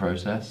in that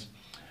process.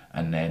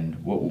 And then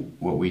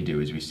what we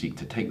do is we seek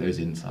to take those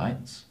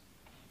insights,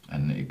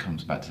 and it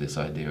comes back to this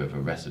idea of a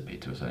recipe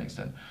to a certain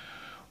extent.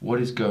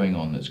 What is going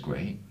on that's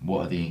great?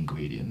 What are the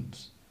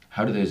ingredients?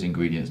 How do those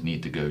ingredients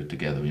need to go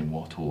together, in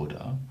what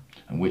order?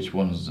 And which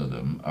ones of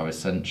them are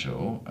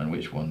essential and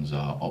which ones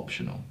are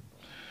optional?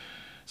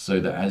 So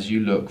that as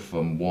you look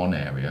from one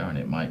area, and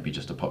it might be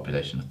just a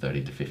population of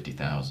 30 to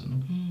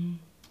 50,000,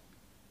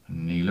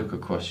 and you look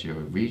across your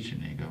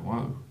region and you go,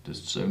 whoa,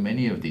 there's so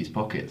many of these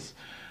pockets.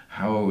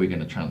 How are we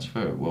going to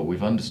transfer it? Well,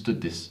 we've understood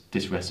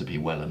this recipe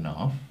well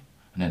enough,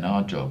 and then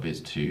our job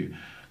is to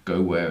go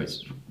where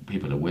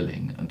people are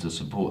willing and to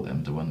support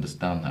them to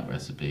understand that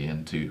recipe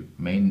and to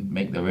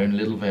make their own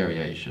little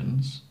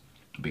variations,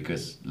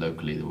 because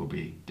locally there will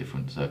be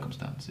different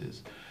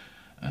circumstances,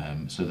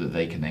 so that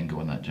they can then go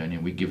on that journey.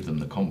 And we give them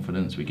the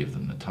confidence, we give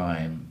them the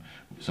time.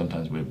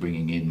 Sometimes we're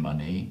bringing in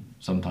money,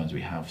 sometimes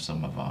we have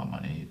some of our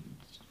money,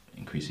 it's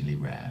increasingly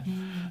rare,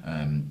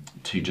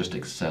 to just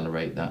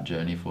accelerate that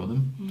journey for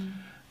them.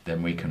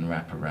 Then we can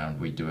wrap around,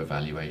 we do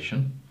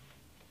evaluation,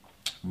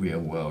 real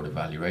world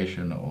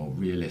evaluation or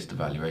realist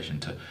evaluation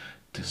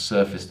to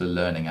surface the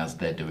learning as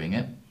they're doing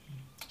it,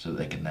 so that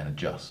they can then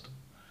adjust.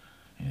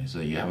 So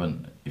you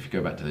haven't, if you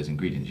go back to those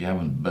ingredients, you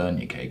haven't burnt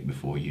your cake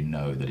before you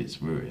know that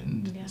it's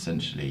ruined. Yeah.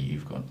 Essentially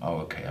you've gone, oh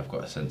okay, I've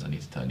got a sense I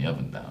need to turn the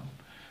oven down,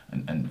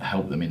 and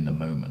help them in the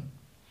moment.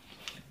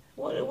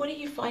 What are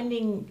you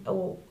finding,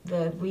 or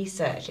the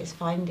research is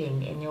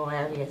finding in your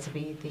area to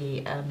be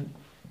the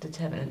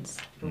determinants,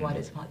 the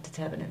widest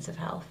determinants of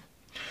health?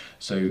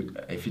 So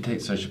if you take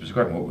social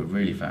prescribing, what we've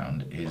really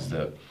found is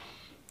that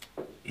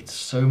it's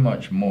so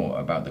much more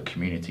about the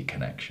community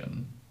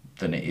connection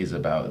than it is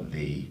about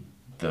the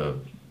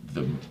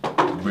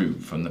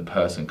route from the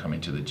person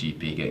coming to the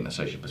GP, getting the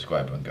social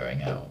prescriber and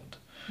going out.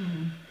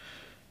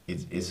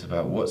 It's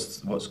about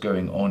what's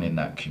going on in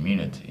that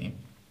community,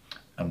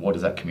 and what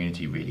does that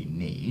community really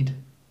need,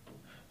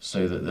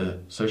 so that the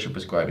social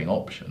prescribing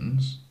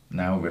options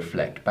now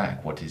reflect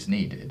back what is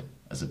needed,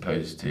 as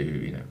opposed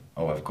to,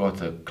 oh, I've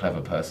got a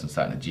clever person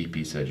sat in a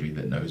GP surgery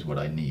that knows what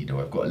I need,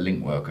 or I've got a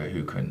link worker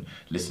who can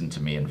listen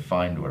to me and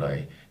find what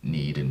I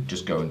need and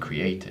just go and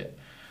create it.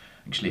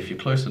 Actually, if you're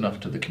close enough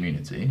to the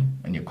community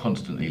and you're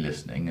constantly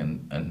listening,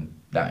 and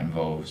that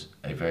involves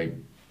a very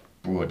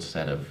broad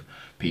set of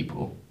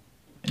people.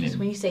 So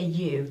when you say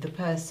you, the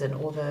person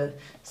or the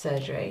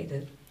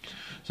surgery?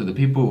 So the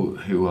people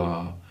who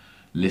are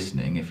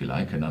listening, if you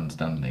like, and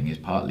understanding is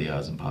partly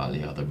us and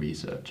partly other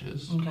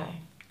researchers. Okay.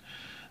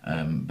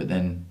 But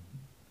then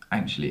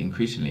actually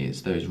increasingly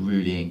it's those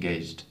really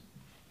engaged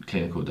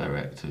clinical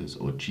directors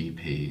or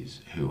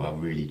GPs who are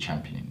really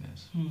championing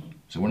this.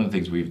 So one of the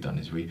things we've done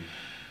is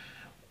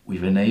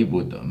we've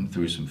enabled them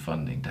through some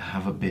funding to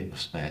have a bit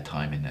of spare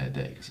time in their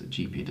day, because a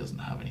GP doesn't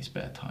have any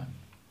spare time.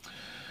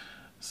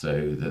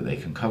 So that they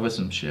can cover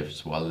some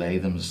shifts while they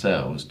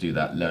themselves do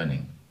that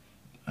learning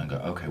and go,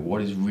 okay,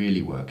 what is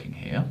really working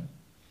here?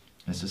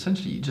 And it's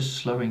essentially just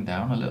slowing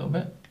down a little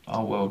bit.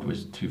 Our world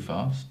was too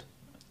fast.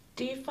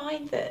 Do you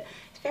find that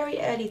it's very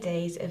early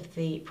days of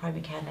the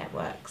primary care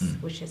networks,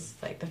 which is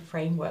like the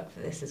framework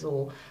that this is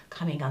all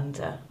coming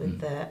under with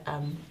the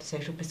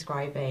social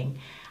prescribing,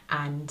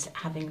 and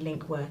having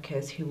link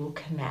workers who will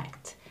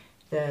connect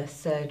the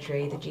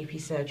surgery, the GP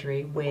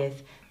surgery,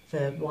 with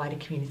the wider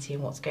community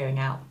and what's going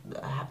out,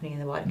 happening in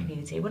the wider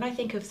community? When I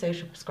think of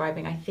social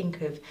prescribing, I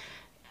think of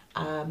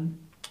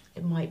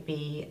it might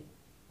be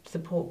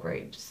support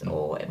groups,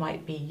 or it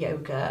might be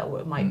yoga, or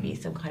it might be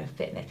some kind of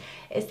fitness.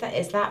 Is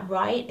that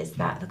right? Is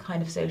that the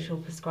kind of social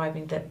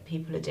prescribing that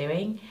people are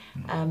doing?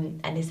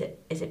 And is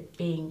it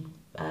being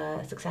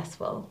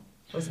successful,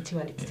 or is it too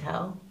early to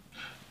tell?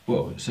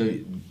 Well, so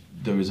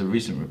there was a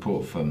recent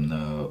report from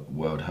the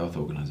World Health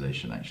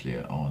Organization actually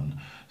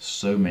on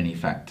so many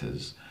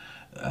factors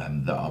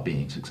that are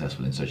being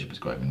successful in social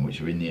prescribing,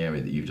 which are in the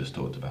area that you've just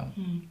talked about.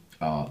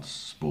 Arts,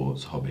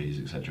 sports,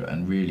 hobbies, etc.,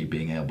 and really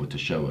being able to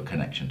show a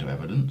connection to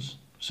evidence.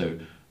 So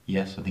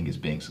yes, I think it's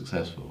being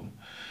successful.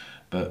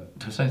 But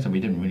to a certain extent, we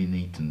didn't really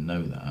need to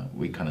know that.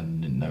 We kind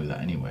of didn't know that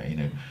anyway. You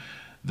know,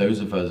 those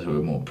of us who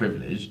are more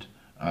privileged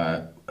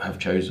have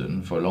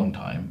chosen for a long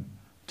time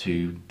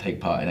to take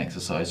part in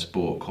exercise,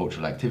 sport,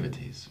 cultural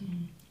activities,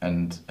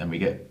 and we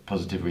get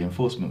positive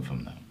reinforcement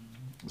from that.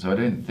 So I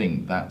don't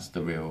think that's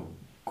the real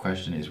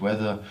question. It's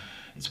whether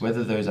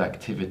those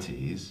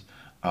activities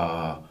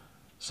are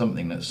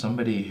something that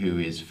somebody who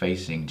is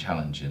facing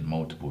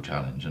multiple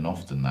challenge, and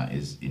often that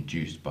is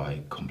induced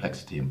by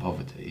complexity and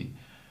poverty,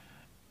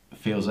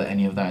 feels that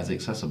any of that is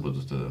accessible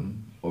to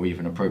them or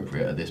even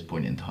appropriate at this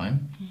point in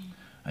time.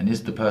 And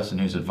is the person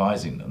who's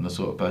advising them the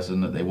sort of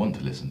person that they want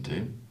to listen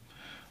to,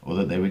 or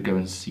that they would go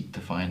and seek to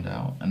find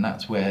out? And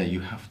that's where you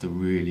have to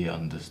really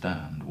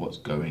understand what's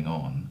going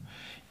on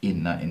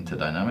in that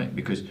interdynamic,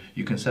 because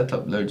you can set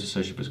up loads of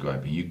social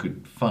prescribing, you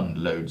could fund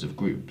loads of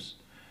groups,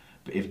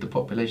 but if the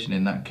population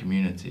in that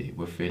community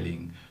were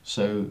feeling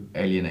so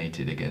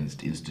alienated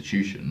against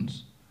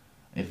institutions,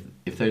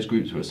 if those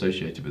groups were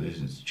associated with those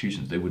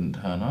institutions, they wouldn't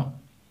turn up.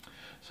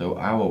 So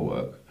our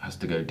work has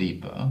to go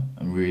deeper,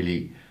 and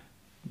really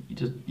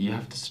you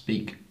have to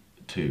speak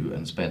to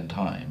and spend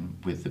time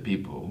with the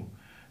people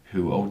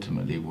who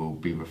ultimately will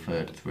be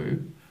referred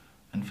through.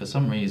 And for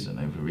some reason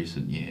over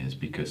recent years,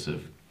 because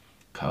of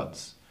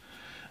cuts,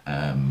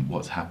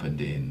 what's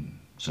happened in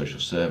social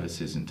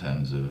services in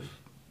terms of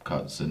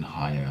cuts and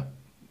higher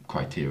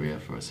criteria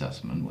for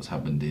assessment, what's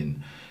happened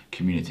in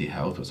community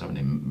health, what's happened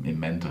in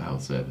mental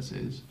health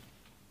services,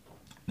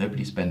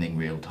 nobody's spending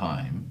real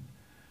time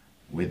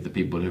with the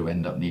people who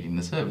end up needing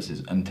the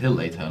services until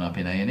they turn up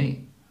in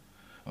A&E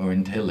or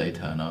until they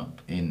turn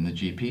up in the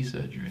GP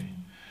surgery.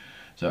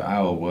 So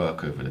our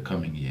work over the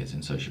coming years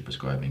in social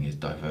prescribing is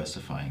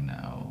diversifying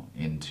now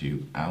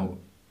into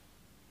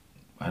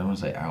I don't want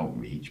to say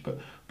outreach, but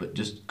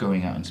just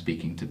going out and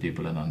speaking to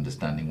people and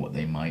understanding what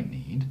they might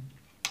need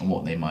and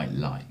what they might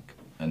like.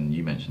 And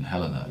you mentioned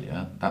Helen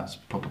earlier, that's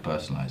proper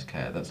personalised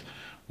care. That's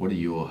what are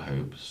your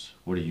hopes,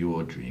 what are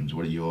your dreams,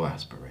 what are your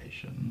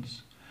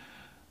aspirations?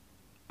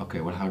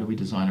 Okay, well, how do we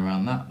design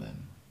around that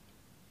then?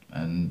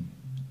 And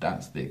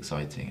that's the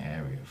exciting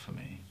area for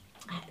me.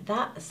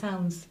 That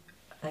sounds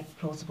like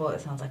plausible,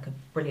 it sounds like a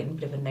brilliant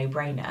bit of a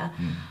no-brainer.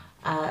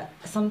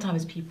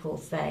 Sometimes people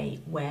say,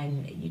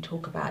 when you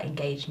talk about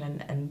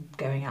engagement and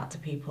going out to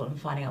people and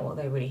finding out what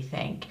they really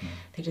think,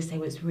 they just say,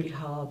 well, it's really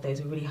hard, those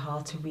are really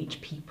hard to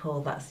reach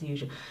people, that's the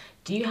usual.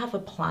 Do you have a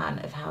plan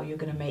of how you're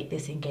going to make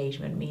this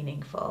engagement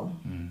meaningful?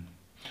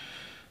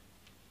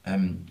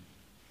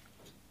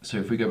 So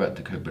if we go back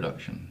to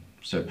co-production,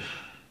 so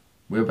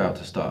we're about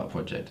to start a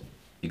project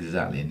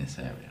exactly in this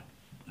area,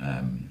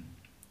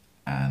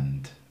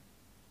 and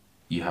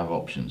you have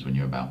options when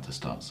you're about to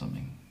start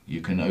something.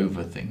 You can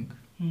overthink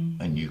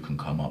and you can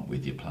come up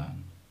with your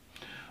plan,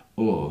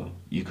 or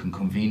you can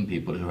convene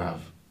people who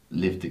have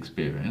lived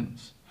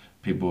experience,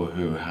 people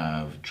who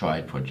have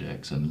tried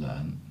projects and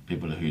learn,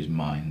 people whose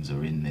minds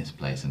are in this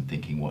place and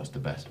thinking what's the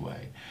best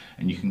way,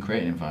 and you can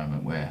create an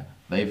environment where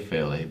they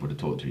feel able to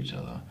talk to each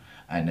other,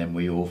 and then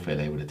we all feel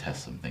able to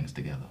test some things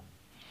together.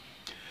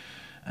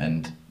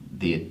 And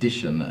the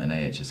addition that an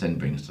AHSN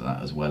brings to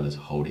that, as well as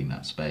holding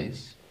that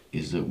space,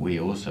 is that we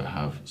also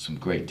have some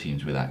great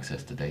teams with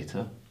access to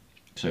data.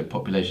 So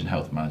population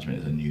health management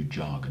is a new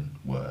jargon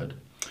word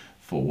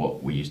for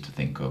what we used to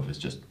think of as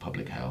just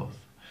public health.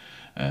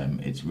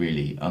 It's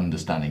really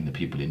understanding the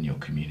people in your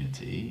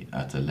community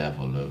at a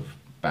level of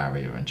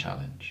barrier and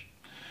challenge.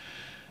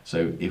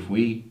 So if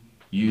we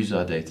use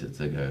our data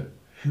to go,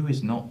 who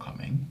is not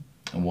coming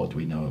and what do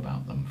we know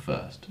about them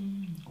first?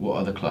 What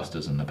are the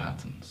clusters and the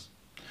patterns?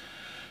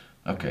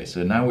 Okay,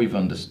 so now we've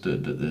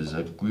understood that there's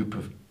a group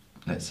of,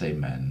 let's say,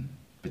 men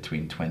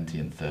between 20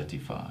 and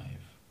 35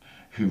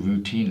 who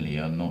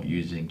routinely are not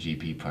using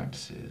GP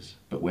practices,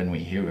 but when we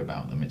hear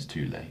about them, it's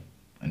too late.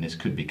 And this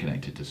could be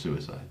connected to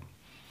suicide.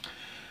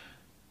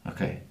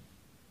 Okay,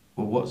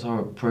 well, what's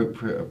our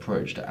appropriate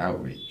approach to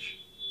outreach?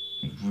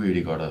 You've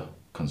really got to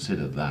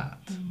consider that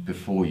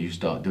before you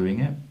start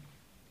doing it.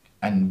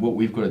 And what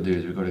we've got to do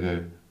is we've got to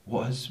go,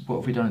 what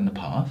have we done in the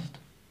past?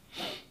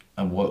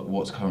 And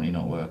what's currently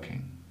not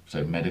working?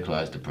 So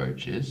medicalised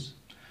approaches,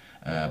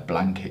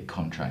 blanket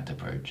contract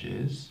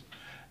approaches,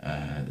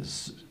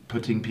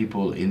 putting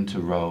people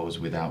into roles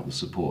without the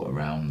support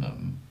around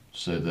them,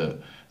 so that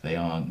they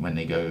aren't, when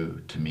they go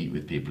to meet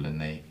with people and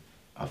they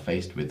are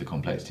faced with the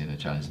complexity and the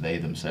challenge, they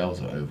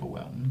themselves are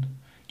overwhelmed,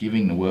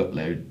 giving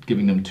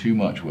them too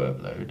much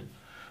workload,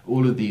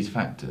 all of these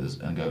factors,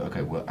 and go,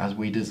 okay, well, as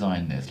we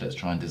design this, let's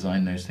try and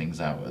design those things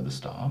out at the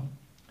start.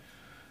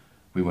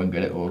 We won't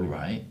get it all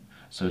right,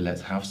 so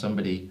let's have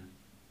somebody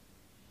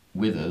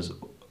with us at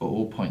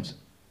all points,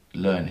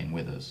 learning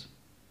with us,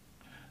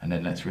 and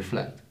then let's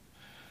reflect.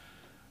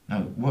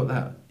 Now, what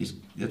that is,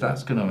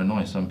 that's going to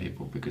annoy some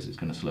people because it's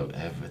going to slow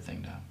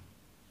everything down.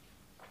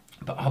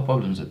 But our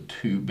problems are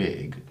too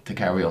big to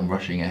carry on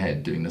rushing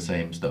ahead doing the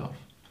same stuff.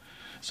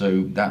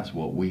 So that's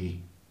what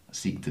we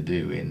seek to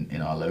do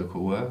in our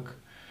local work,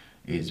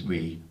 is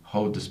we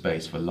hold the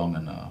space for long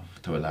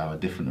enough to allow a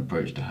different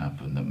approach to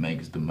happen that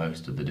makes the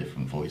most of the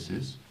different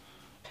voices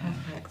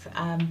Perfect.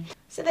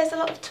 So there's a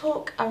lot of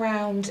talk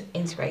around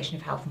integration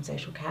of health and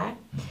social care,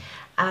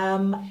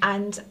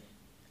 and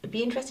it'd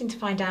be interesting to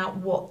find out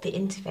what the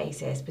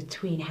interface is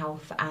between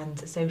health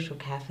and social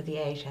care for the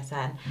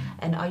AHSN,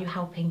 and are you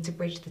helping to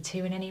bridge the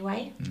two in any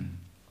way?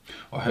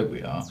 Well, I hope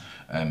we are.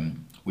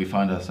 We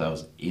find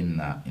ourselves in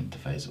that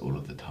interface all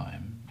of the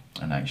time,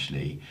 and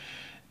actually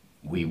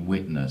we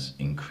witness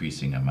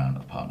increasing amount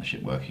of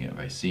partnership working at a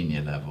very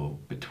senior level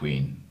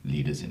between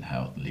leaders in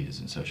health and leaders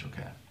in social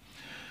care.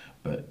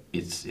 But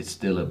it's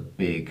still a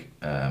big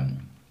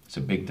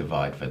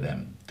divide for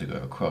them to go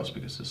across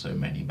because there's so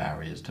many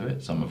barriers to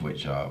it, some of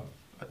which are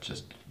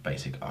just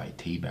basic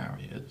IT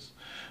barriers.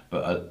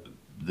 But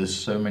there's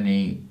so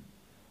many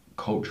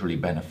culturally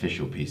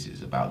beneficial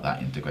pieces about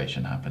that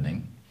integration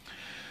happening,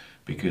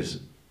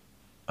 because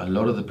a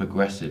lot of the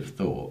progressive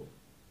thought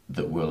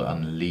that will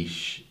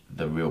unleash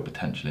the real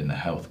potential in the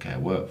healthcare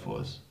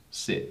workforce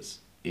sits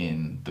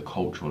in the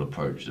cultural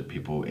approach that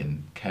people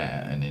in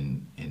care and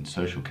in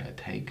social care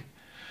take,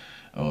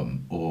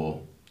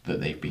 or that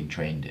they've been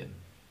trained in.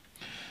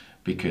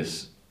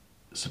 Because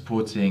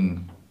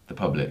supporting the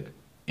public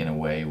in a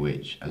way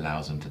which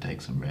allows them to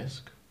take some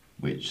risk,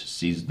 which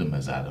sees them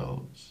as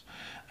adults,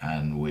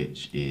 and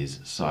which is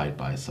side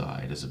by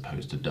side as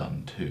opposed to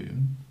done to,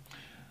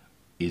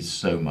 is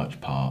so much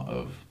part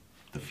of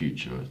the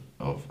future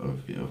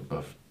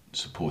of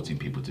supporting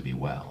people to be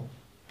well,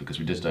 because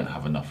we just don't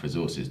have enough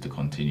resources to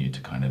continue to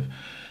kind of,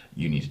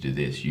 you need to do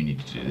this, you need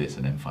to do this,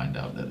 and then find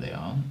out that they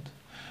aren't.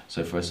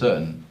 So for a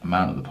certain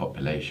amount of the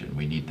population,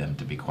 we need them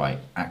to be quite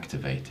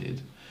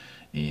activated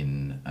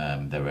in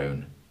their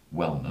own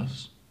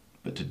wellness.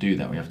 But to do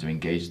that, we have to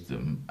engage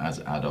them as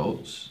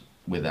adults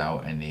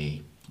without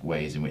any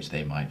ways in which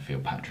they might feel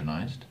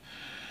patronised.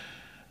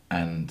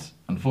 And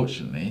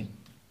unfortunately,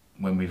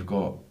 when we've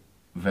got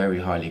very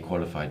highly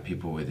qualified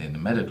people within the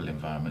medical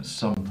environment,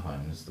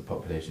 sometimes the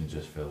population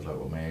just feels like,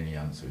 well, my only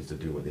answer is to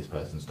do what this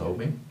person's told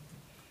me.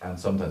 And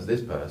sometimes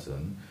this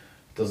person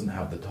doesn't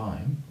have the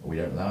time, or we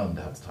don't allow them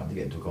to have the time to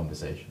get into a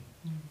conversation.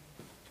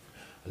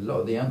 A lot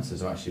of the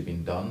answers are actually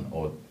being done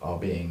or are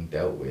being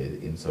dealt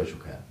with in social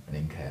care and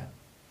in care.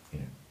 You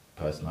know,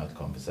 personalised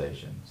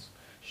conversations,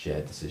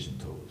 shared decision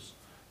tools,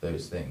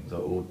 those things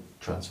are all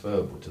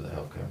transferable to the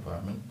healthcare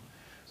environment.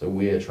 So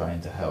we are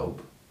trying to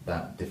help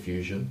that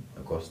diffusion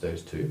across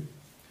those two.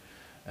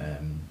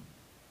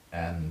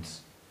 And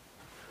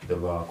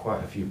there are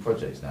quite a few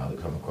projects now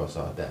that come across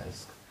our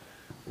desk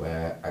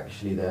where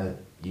actually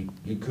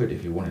you could,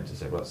 if you wanted to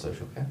say, well, that's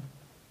social care,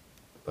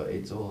 but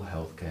it's all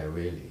healthcare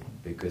really,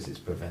 because it's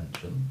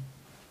prevention.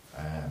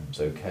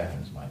 So care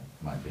homes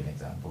might be an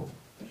example.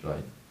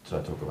 Should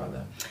I talk about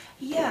them?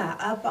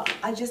 Yeah, but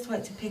I just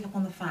want to pick up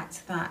on the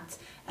fact that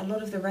a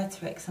lot of the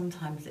rhetoric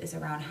sometimes is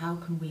around how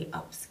can we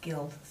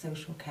upskill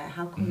social care,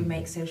 how can we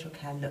make social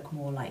care look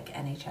more like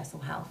NHS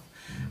or health.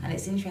 And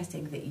it's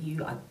interesting that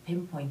you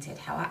pinpointed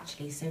how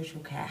actually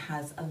social care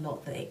has a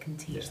lot that it can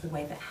teach the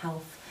way that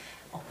health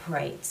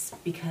operates,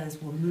 because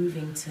we're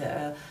moving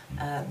to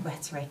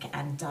rhetoric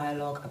and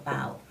dialogue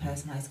about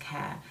personalised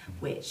care,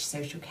 which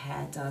social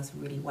care does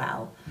really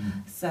well.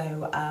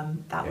 So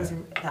that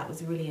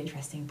was a really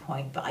interesting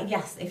point. But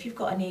yes, if you've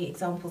got any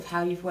examples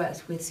how you've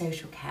worked with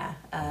social care,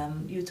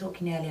 you were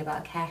talking earlier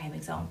about a care home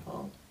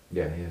example.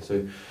 Yeah.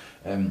 So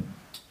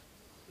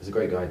there's a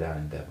great guy down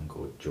in Devon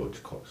called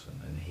George Coxon,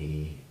 and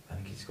I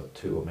think he's got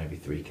 2 or maybe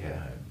 3 care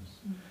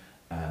homes,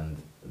 and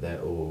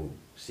they're all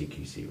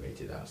CQC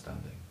rated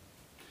outstanding.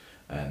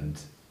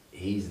 And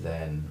he's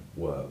then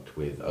worked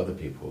with other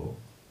people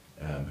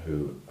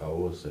who are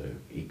also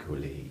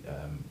equally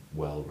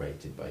well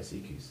rated by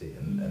CQC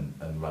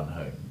and run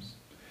homes,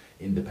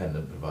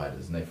 independent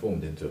providers, and they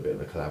formed into a bit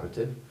of a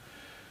collaborative.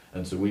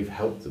 And so we've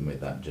helped them with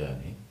that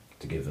journey,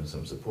 to give them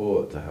some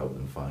support, to help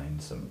them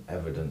find some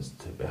evidence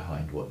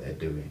behind what they're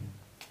doing.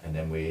 And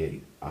then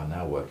we are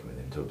now working with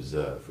them to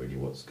observe really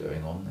what's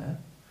going on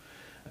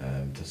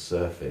there, to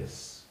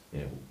surface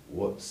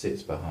what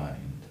sits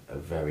behind a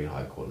very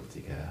high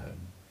quality care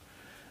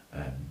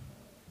home.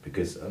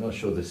 Because I'm not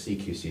sure the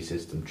CQC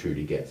system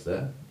truly gets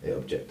there. It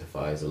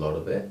objectifies a lot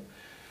of it.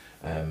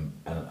 And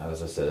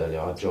as I said earlier,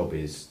 our job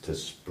is to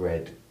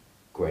spread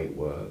great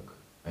work.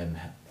 And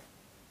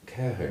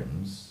care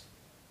homes,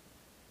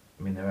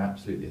 I mean, they're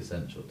absolutely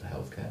essential to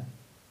healthcare.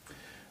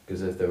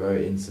 Because if they're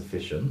very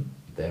insufficient,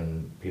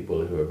 then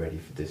people who are ready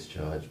for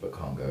discharge but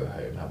can't go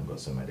home haven't got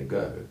somewhere to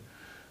go.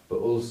 But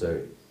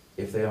also,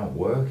 if they aren't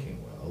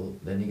working well,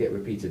 then you get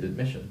repeated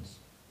admissions.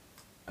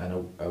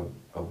 And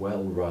a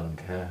well-run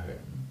care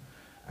home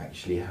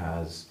actually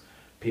has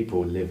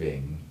people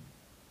living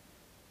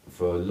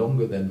for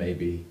longer than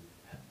maybe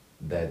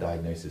their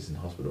diagnosis in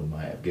hospital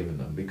might have given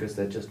them, because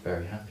they're just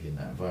very happy in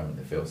that environment.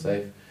 They feel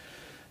safe,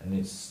 and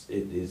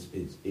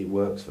it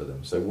works for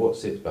them. So what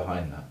sits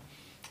behind that?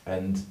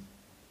 And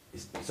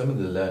some of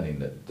the learning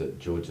that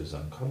George has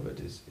uncovered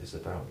is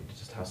about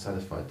just how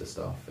satisfied the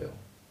staff feel.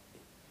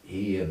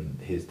 He and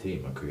his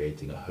team are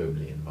creating a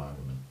homely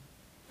environment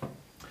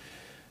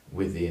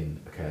within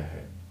a care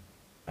home,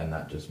 and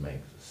that just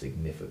makes a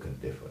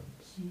significant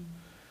difference.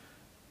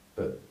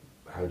 But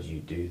how do you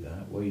do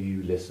that? Well,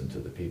 you listen to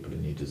the people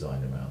and you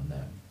design around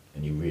them,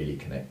 and you really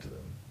connect to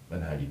them.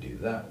 And how do you do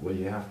that? Well,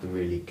 you have to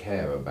really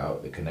care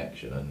about the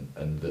connection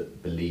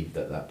and believe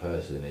that that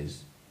person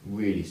is,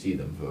 really see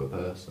them for a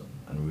person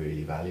and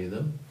really value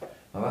them.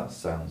 Now that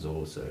sounds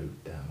also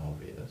damn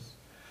obvious,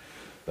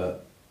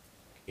 but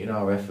in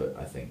our effort,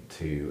 I think,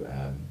 to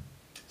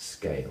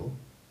scale,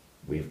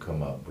 we've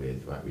come up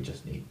with, right, we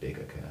just need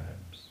bigger care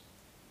homes,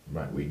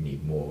 right, we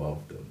need more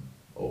of them,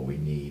 or we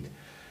need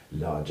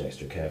large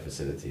extra care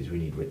facilities, we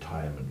need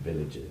retirement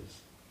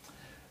villages.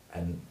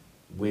 And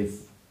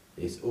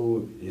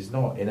it's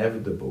not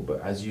inevitable,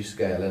 but as you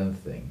scale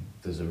anything,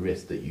 there's a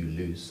risk that you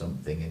lose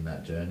something in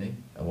that journey,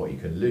 and what you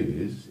can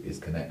lose is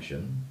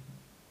connection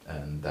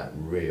and that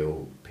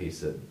real piece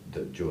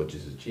that George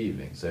is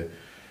achieving. So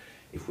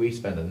if we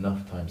spend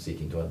enough time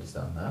seeking to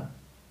understand that,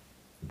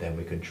 then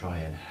we can try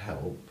and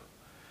help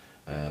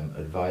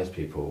advise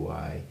people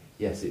why,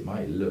 yes, it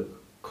might look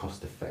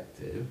cost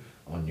effective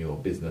on your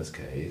business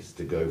case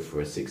to go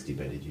for a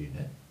 60-bedded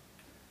unit,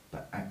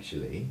 but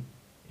actually,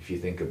 if you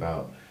think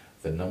about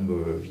the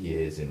number of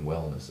years in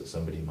wellness that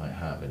somebody might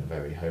have in a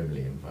very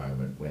homely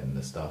environment when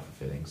the staff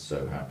are feeling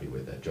so happy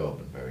with their job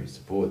and very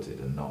supported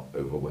and not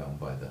overwhelmed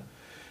by the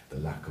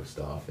lack of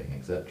staffing,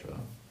 etc.,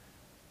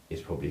 is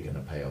probably going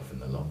to pay off in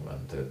the long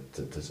run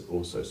to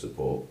also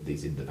support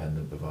these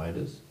independent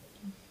providers.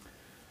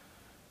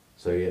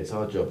 So yeah, it's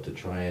our job to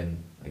try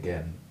and,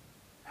 again,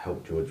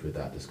 help George with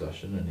that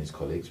discussion and his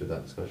colleagues with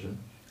that discussion.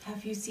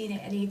 Have you seen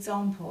any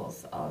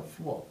examples of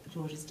what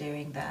George is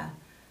doing there,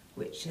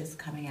 which is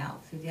coming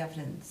out through the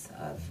evidence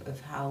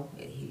of how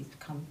he's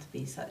come to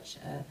be such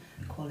a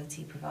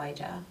quality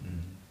provider?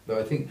 But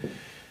I think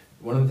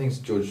one of the things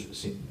George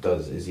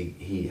does is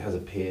he has a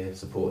peer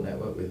support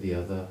network with the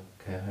other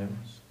care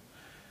homes.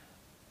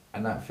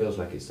 And that feels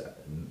like it's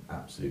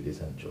absolutely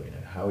essential. You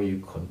know, how are you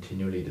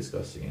continually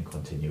discussing and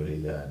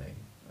continually learning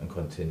and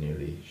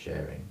continually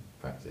sharing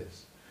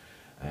practice?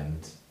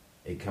 And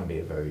it can be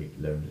a very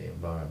lonely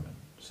environment.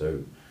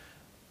 So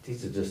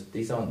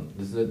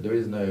there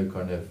is no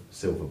kind of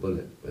silver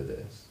bullet with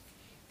this.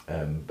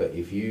 But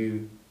if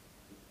you,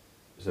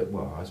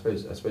 I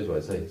suppose what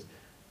I'd say is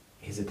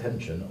his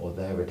attention or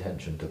their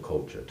attention to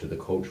culture, to the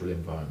cultural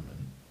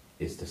environment,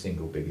 is the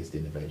single biggest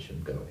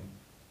innovation going.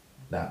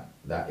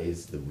 That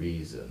is the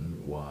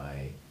reason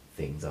why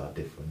things are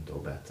different or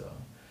better.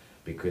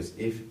 Because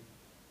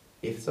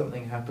if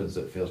something happens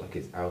that feels like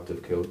it's out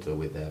of kilter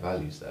with their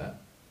value set,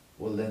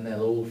 well then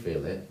they'll all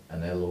feel it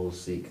and they'll all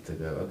seek to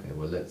go, okay,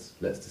 well let's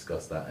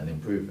discuss that and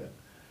improve it.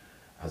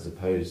 As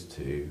opposed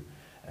to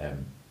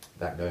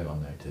that going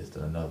unnoticed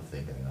and another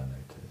thing going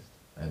unnoticed.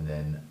 And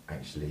then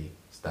actually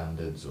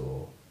standards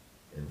or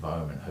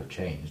environment have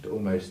changed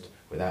almost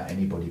without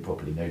anybody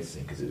properly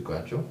noticing because it was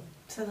gradual.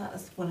 So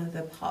that's one of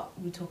the part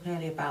we were talking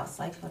earlier about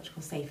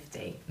psychological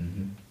safety.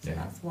 Mm-hmm. So yeah.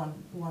 that's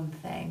one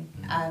thing.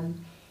 Mm-hmm.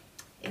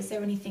 Is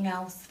there anything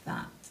else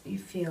that you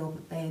feel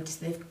that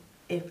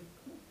they've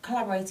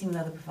collaborating with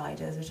other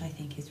providers, which I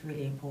think is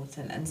really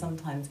important, and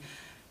sometimes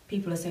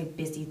people are so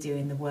busy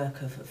doing the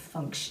work of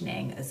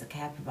functioning as a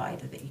care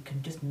provider that you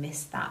can just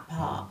miss that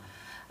part.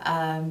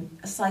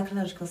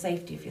 Psychological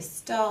safety of your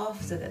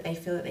staff so that they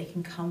feel that they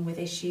can come with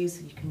issues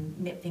and you can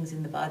nip things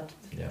in the bud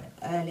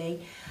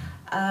early.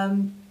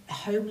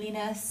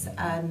 Homeliness,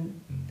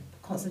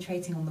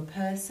 concentrating on the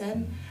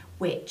person,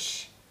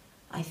 which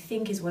I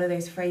think is one of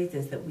those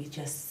phrases that we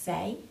just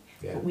say,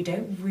 but we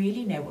don't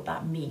really know what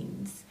that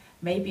means.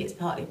 Maybe it's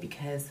partly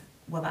because,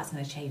 well, that's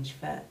going to change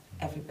for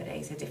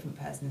everybody, so a different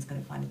person is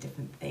going to find a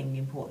different thing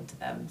important to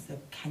them. So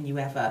can you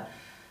ever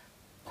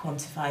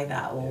quantify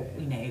that or,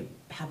 you know,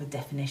 have a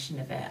definition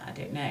of it? I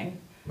don't know.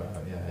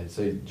 Well, yeah,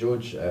 so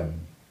George,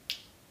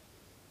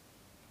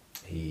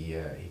 he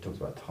talks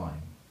about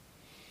time.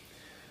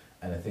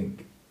 And I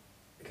think,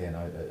 again,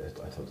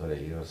 I talked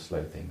earlier, you got to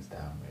slow things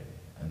down,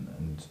 really.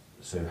 And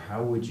so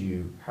how would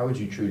you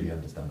truly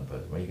understand the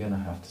person? Well, you're going to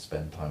have to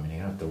spend time and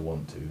you're going to have to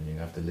want to and you're going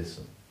to have to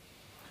listen.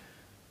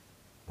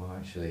 Well,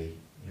 actually,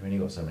 you've only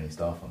got so many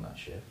staff on that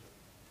shift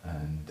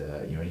and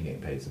you're only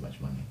getting paid so much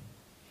money.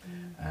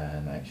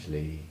 And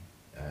actually,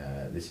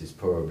 this is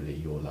probably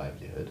your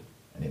livelihood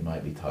and it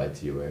might be tied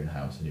to your own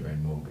house and your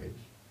own mortgage.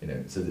 You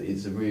know, so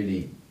it's a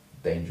really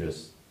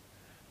dangerous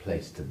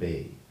place to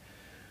be.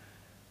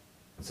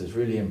 So it's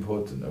really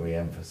important that we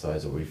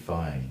emphasise or we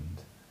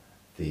find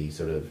the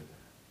sort of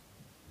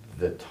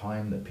the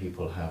time that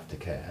people have to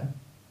care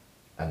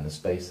and the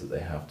space that they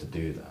have to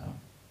do that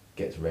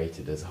gets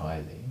rated as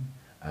highly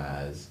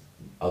as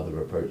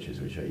other approaches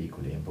which are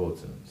equally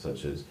important,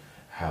 such as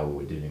how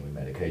we're dealing with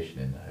medication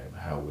in the home,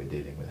 how we're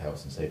dealing with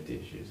health and safety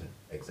issues,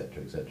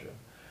 etc., etc.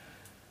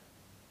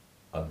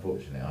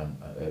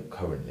 Unfortunately,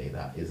 currently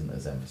that isn't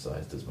as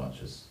emphasised as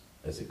much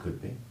as it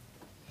could be.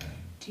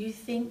 Do you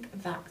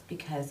think that's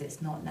because it's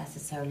not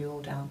necessarily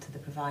all down to the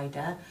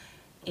provider,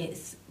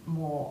 it's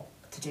more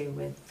to do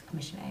with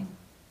commissioning?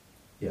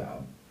 Yeah, I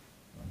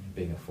mean,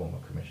 being a former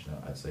commissioner,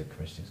 I'd say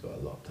commissioning's got a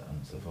lot to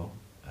answer for.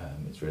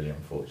 It's really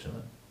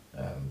unfortunate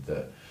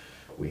that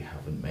we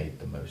haven't made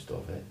the most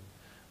of it.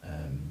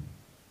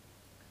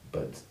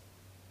 But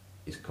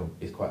it's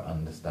quite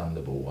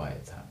understandable why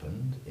it's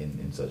happened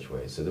in such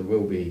ways. So there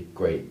will be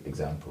great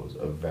examples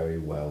of very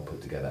well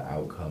put together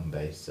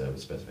outcome-based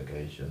service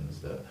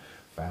specifications that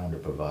found a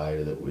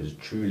provider that was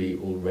truly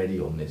already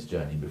on this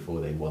journey before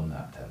they won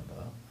that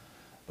tender.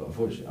 But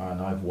unfortunately,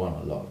 and I've won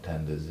a lot of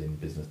tenders in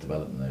business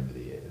development over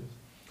the years,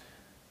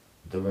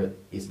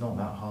 it's not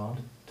that hard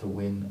to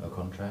win a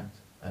contract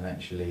and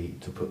actually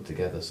to put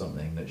together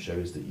something that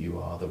shows that you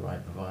are the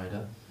right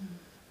provider.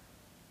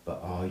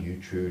 But are you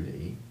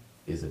truly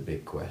is a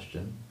big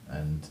question,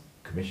 and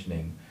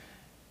commissioning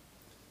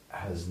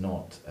has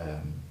not,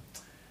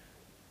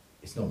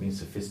 it's not been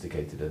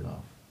sophisticated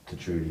enough to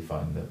truly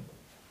find the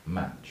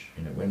match.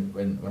 You know,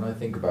 when I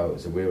think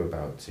about, so we're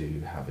about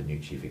to have a new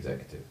chief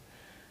executive,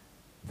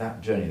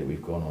 that journey that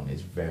we've gone on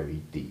is very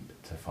deep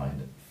to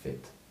find a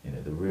fit, you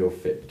know, the real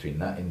fit between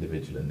that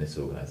individual and this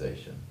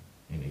organisation.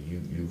 You know,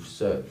 you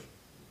search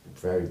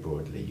very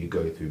broadly, you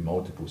go through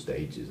multiple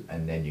stages,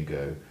 and then you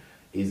go,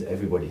 is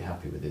everybody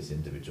happy with this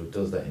individual?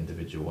 Does that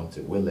individual want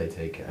it? Will they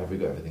take it? Have we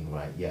got everything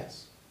right?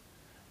 Yes.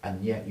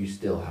 And yet you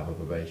still have a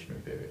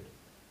probationary period.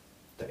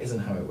 That isn't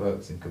how it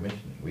works in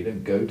commissioning. We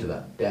don't go to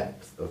that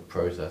depth of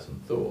process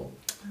and thought.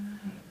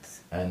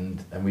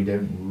 And we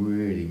don't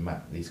really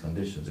map these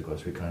conditions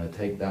across. We kind of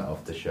take that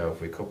off the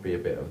shelf, we copy a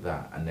bit of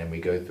that, and then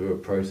we go through a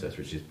process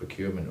which is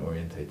procurement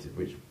orientated,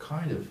 which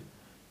kind of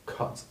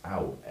cuts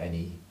out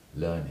any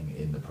learning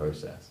in the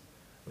process.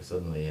 We're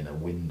suddenly in a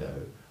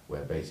window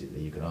where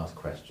basically you can ask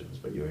questions,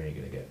 but you're only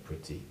going to get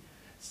pretty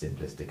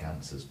simplistic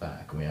answers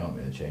back, and we aren't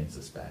going to change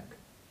the spec.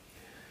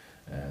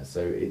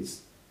 So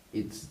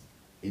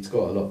it's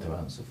got a lot to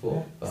answer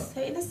for. But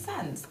so in a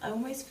sense, I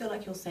almost feel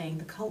like you're saying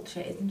the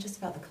culture isn't just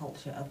about the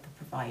culture of the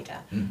provider.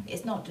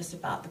 It's not just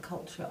about the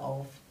culture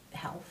of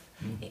health.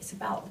 It's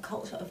about the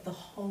culture of the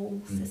whole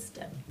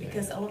system.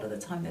 Because a lot of the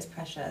time there's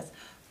pressures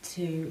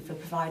for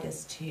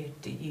providers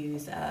to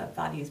use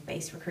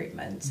values-based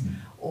recruitment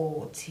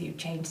or to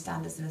change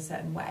standards in a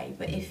certain way.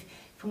 But if,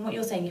 from what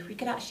you're saying, if we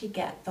could actually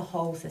get the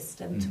whole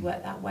system to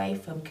work that way,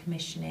 from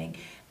commissioning,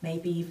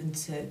 maybe even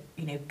to,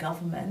 you know,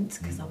 government,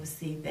 because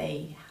obviously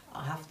they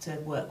have to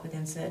work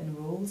within certain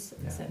rules,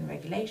 certain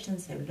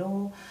regulations, so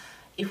law.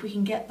 If we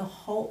can get the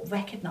whole,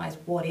 recognise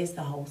what is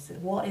the whole,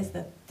 what is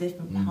the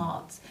different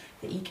parts,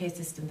 the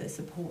ecosystem that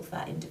supports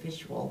that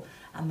individual,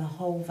 and the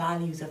whole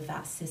values of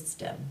that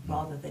system,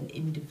 rather than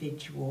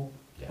individual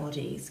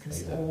bodies,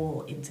 because it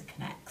all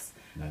interconnects.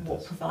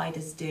 What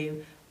providers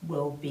do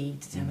will be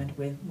determined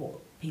with what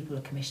people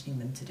are commissioning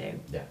them to do.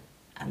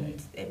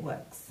 And it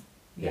works.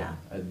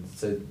 And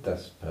so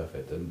that's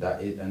perfect, and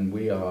and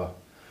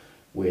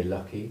we're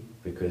lucky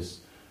because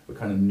we're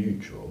kind of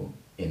neutral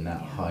in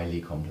that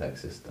highly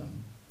complex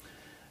system,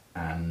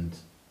 and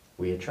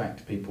we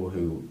attract people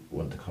who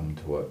want to come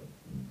to work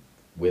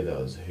with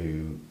us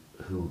who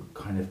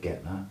kind of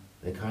get that.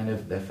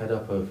 They're fed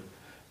up of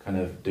kind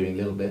of doing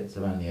little bits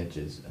around the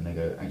edges, and they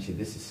go, actually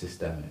this is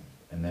systemic,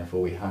 and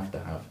therefore we have to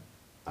have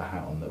a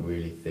hat on that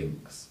really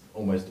thinks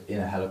almost in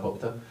a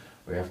helicopter.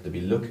 We have to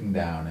be looking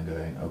down and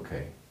going,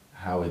 okay,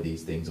 how are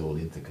these things all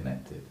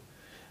interconnected?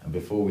 And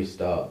before we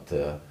start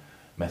to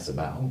mess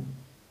about,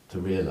 to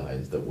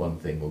realise that one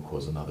thing will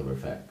cause another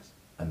effect,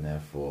 and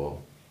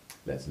therefore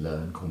let's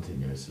learn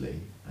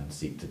continuously and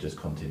seek to just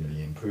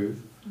continually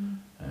improve.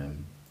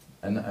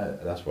 And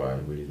that's why I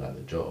really like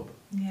the job.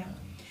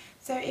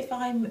 So if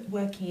I'm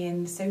working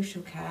in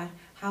social care,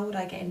 how would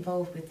I get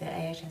involved with the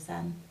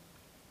AHSN?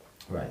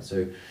 Right,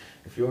 so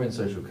if you're in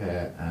social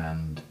care,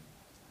 and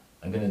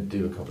I'm going to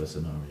do a couple of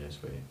scenarios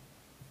for you.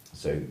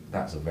 So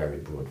that's a very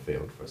broad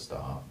field for a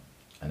start,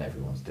 and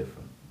everyone's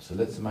different. So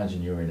let's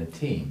imagine you're in a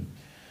team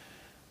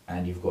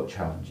and you've got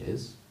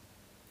challenges,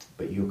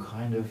 but you're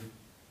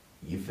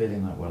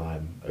feeling like, well,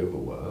 I'm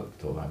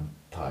overworked, or I'm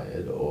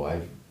tired, or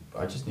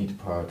I just need to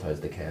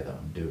prioritise the care that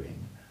I'm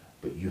doing.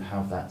 But you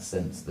have that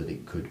sense that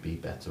it could be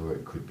better or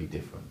it could be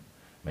different.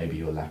 Maybe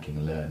you're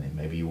lacking learning,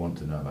 maybe you want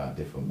to know about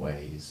different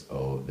ways,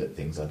 or that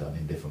things are done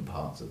in different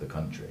parts of the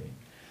country.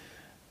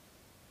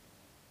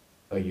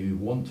 Or you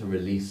want to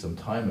release some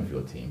time of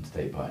your team to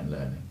take part in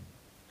learning.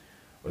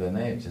 Well, an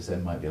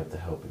AHSN might be able to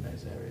help in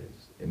those areas.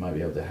 It might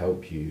be able to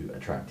help you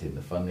attract in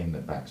the funding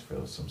that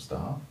backfills some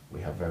staff.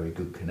 We have very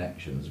good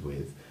connections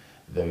with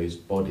those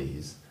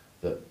bodies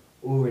that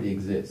already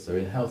exist. So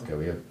in healthcare,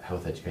 we have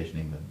Health Education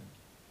England.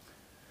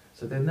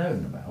 So they're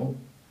known about,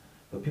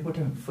 but people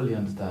don't fully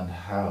understand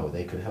how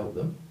they could help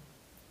them.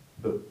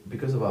 But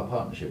because of our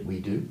partnership, we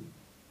do.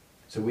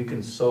 So we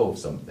can solve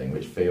something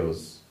which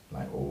feels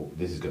like, oh,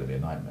 this is going to be a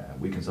nightmare.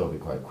 We can solve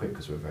it quite quick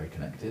because we're very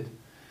connected,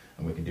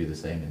 and we can do the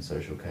same in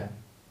social care.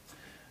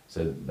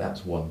 So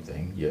that's one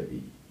thing.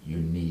 You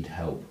need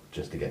help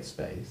just to get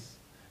space.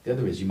 The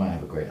other is you might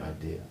have a great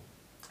idea,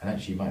 and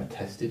actually you might have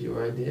tested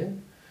your idea.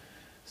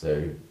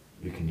 So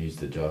you can use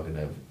the jargon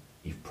of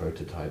you've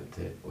prototyped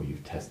it, or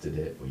you've tested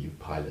it, or you've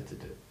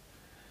piloted it.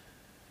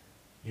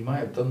 You might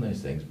have done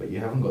those things, but you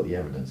haven't got the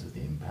evidence of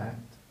the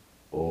impact,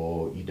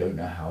 or you don't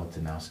know how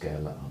to now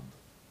scale that up.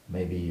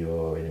 maybe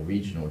you're in a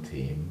regional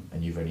team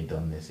and you've only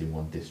done this in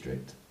one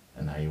district,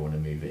 and now you want to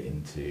move it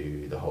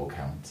into the whole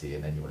county,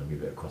 and then you want to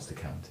move it across the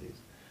counties.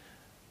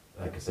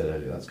 Like I said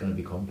earlier, that's going to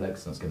be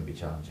complex and that's going to be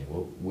challenging.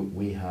 Well,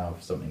 we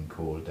have something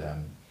called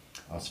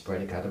our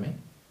Spread Academy,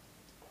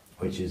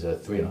 which is a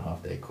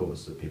 3.5-day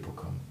course that people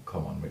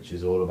come on, which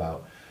is all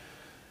about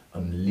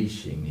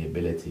unleashing the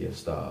ability of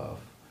staff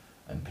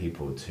and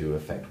people to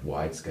affect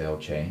wide-scale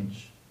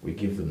change. We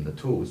give them the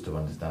tools to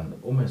understand,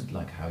 almost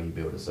like how you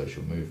build a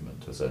social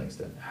movement to a certain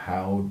extent.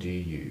 How do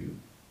you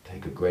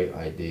take a great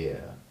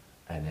idea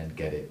and then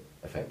get it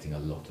affecting a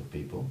lot of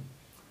people?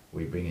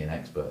 We bring in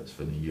experts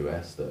from the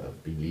US that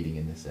have been leading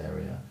in this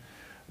area.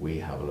 We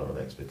have a lot of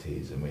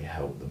expertise and we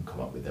help them come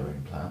up with their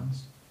own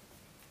plans.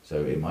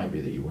 So it might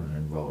be that you want to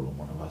enroll on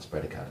one of our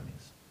Spread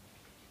Academies.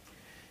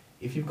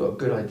 If you've got a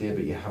good idea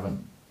but you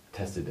haven't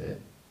tested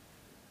it,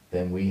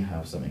 then we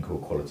have something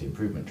called Quality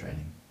Improvement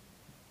Training,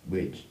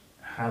 which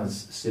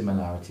has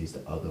similarities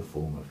to other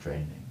forms of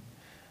training,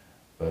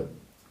 but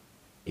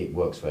it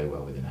works very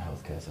well within a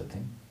healthcare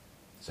setting.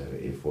 So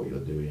if what you're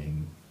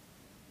doing,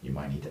 you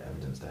might need to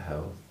evidence to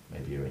health,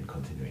 maybe you're in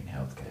continuing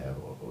healthcare,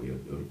 or you're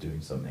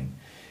doing something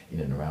in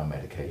and around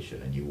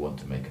medication and you want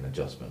to make an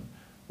adjustment,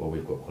 well,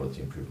 we've got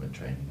quality improvement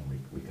training and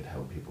we could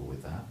help people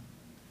with that.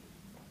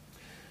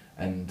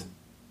 And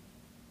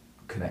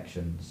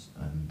connections,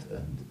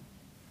 and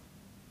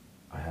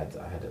I had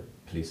a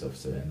police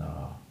officer in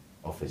our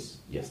office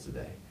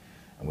yesterday,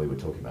 and we were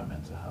talking about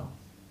mental health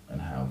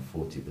and how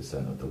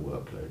 40% of the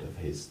workload of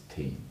his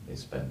team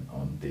is spent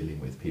on dealing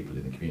with people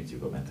in the community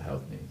who've got mental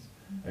health needs.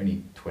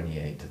 Only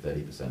 28 to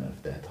 30%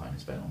 of their time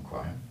is spent on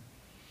crime.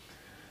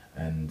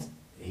 And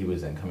he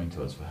was then coming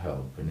to us for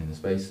help, and in the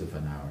space of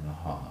an hour and a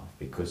half,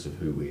 because of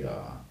who we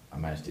are, I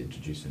managed to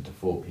introduce him to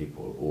 4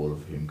 people, all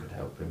of whom could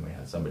help him. We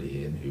had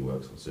somebody in who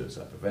works on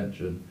suicide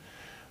prevention.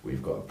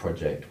 We've got a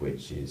project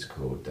which is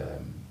called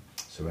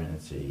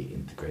Serenity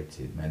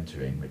Integrated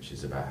Mentoring, which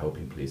is about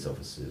helping police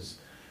officers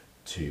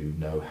to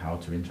know how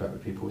to interact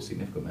with people with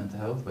significant mental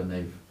health when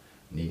they've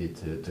needed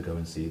to go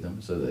and see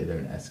them, so that they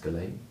don't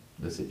escalate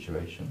the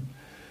situation.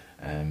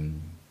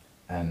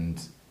 And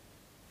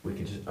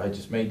I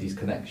just made these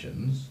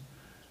connections,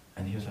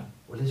 and he was like,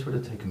 well, this would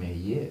have taken me a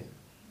year.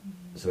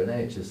 So an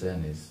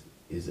AHSN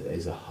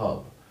is a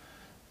hub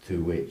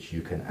through which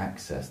you can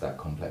access that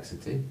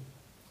complexity.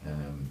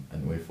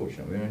 And we're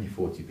fortunate, we're only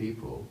 40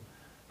 people,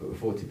 but we're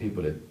 40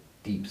 people of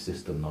deep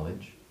system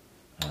knowledge.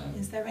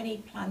 Is there any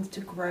plans to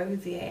grow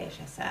the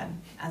AHSN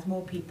as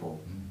more people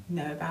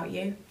know about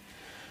you?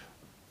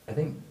 I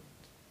think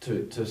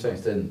to a certain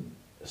extent,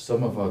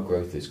 some of our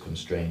growth is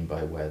constrained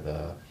by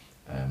whether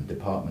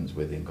departments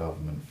within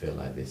government feel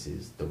like this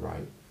is the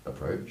right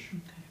approach.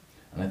 Okay.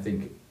 And I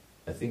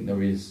think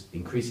there is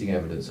increasing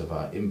evidence of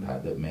our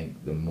impact that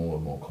make them more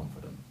and more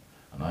confident.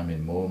 And I'm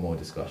in more and more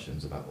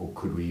discussions about,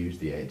 could we use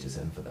the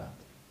AHSN for that?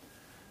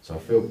 So I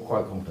feel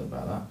quite confident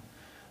about that.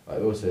 But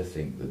I also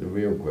think that the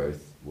real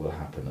growth will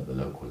happen at the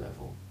local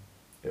level.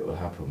 It will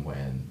happen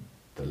when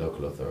the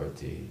local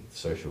authority,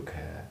 social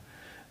care,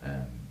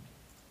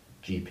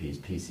 GPs,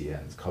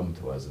 PCNs come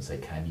to us and say,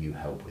 can you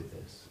help with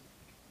this?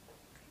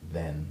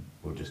 Then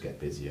we'll just get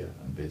busier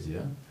and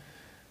busier.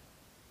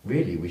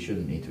 Really, we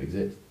shouldn't need to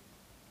exist.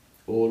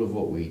 All of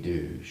what we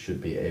do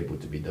should be able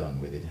to be done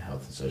within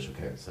health and social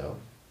care itself.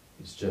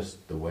 It's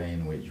just the way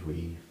in which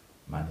we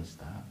manage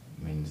that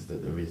means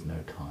that there is no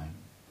time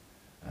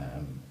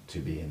to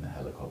be in the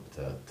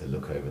helicopter, to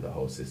look over the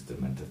whole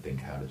system and to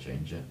think how to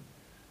change it.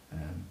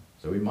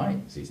 So we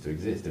might cease to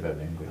exist if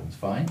everything becomes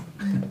fine.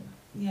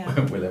 Yeah.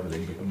 Will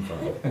everything become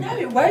fine? No,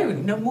 it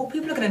won't. No more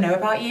people are going to know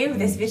about you with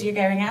this video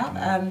going out.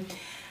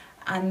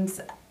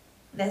 And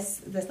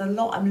there's a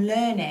lot I'm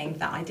learning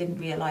that I didn't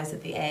realise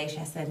that the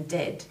AHSN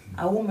did.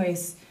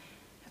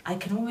 I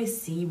can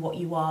almost see what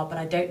you are, but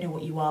I don't know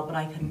what you are, but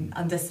I can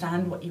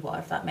understand what you are,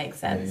 if that makes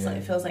sense. Yeah. So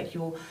it feels like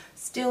you're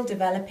still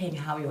developing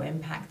how you're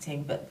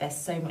impacting, but there's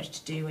so much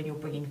to do and you're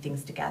bringing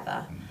things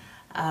together.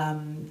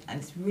 And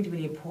it's really,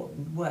 really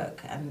important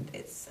work, and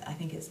I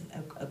think it's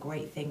a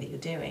great thing that you're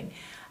doing.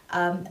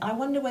 I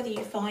wonder whether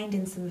you find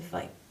in some of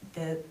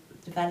the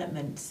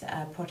development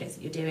projects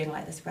that you're doing,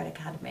 like the Spread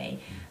Academy,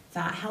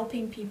 that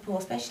helping people,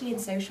 especially in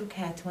social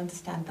care, to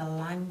understand the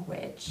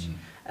language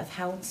of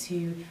how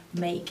to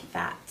make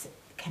that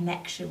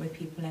connection with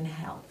people in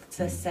health,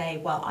 to say,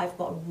 well, I've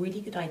got a really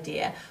good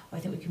idea, or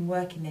I think we can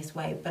work in this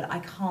way, but I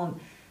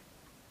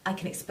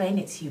can explain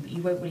it to you, but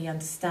you won't really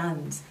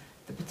understand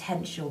the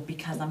potential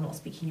because I'm not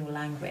speaking your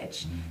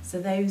language.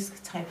 So those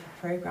type of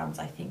programs,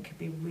 I think, could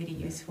be really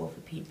useful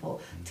for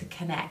people to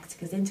connect,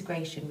 because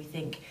integration, we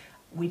think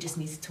we just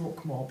need to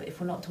talk more, but if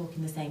we're not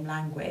talking the same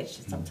language,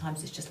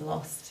 sometimes it's just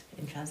lost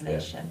in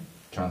translation.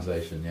 Yeah.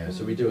 Translation, yeah.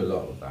 So we do a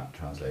lot of that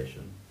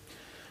translation.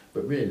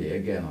 But really,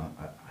 again,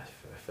 I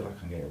feel like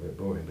I'm getting a bit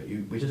boring, but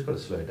we just got to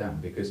slow down,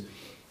 because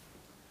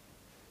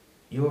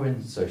you're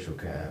in social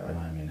care and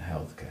I'm in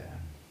healthcare,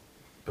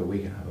 but we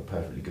can have a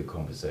perfectly good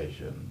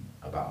conversation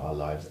about our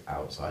lives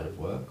outside of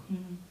work.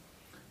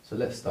 So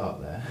let's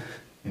start there.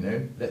 You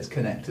know, let's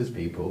connect as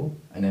people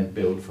and then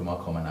build from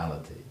our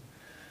commonality,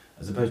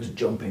 as opposed to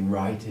jumping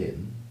right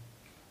in.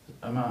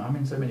 I'm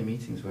in so many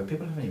meetings where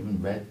people haven't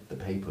even read the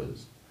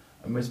papers,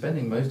 and we're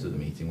spending most of the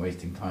meeting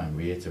wasting time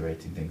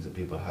reiterating things that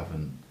people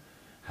haven't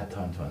had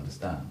time to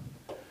understand.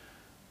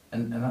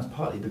 And that's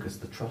partly because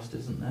the trust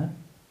isn't there.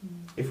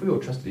 If we all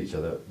trusted each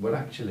other, well,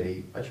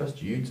 actually, I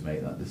trust you to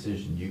make that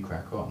decision, you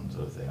crack on,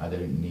 sort of thing. I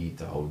don't need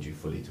to hold you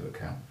fully to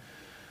account.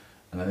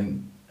 And I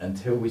think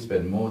until we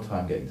spend more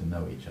time getting to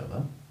know each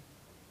other,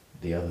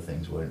 the other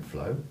things won't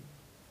flow.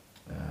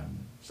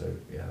 So,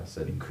 yeah, that's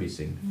an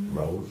increasing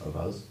role of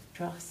us.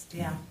 Trust,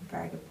 yeah,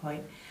 very good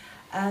point.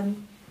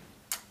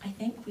 I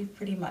think we've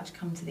pretty much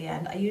come to the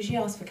end. I usually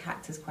ask for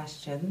cactus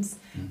questions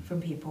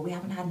from people. We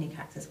haven't had any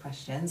cactus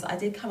questions. I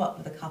did come up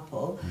with a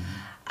couple.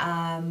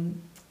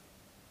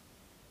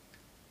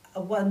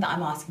 One that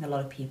I'm asking a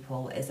lot of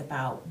people is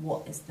about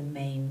what is the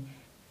main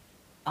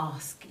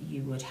ask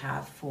you would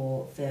have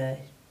for the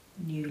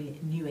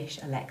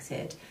newish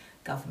elected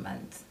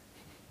government.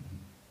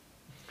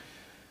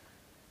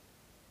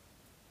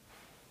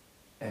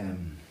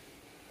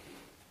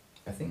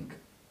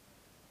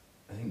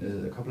 I think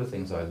there's a couple of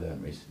things I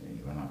learned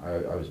recently when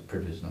I was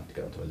privileged enough to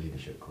get onto a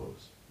leadership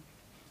course.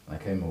 And I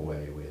came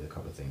away with a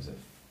couple of things that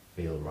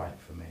feel right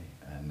for me,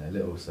 and they're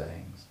little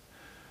sayings.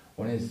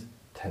 One is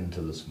tend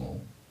to the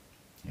small.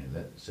 You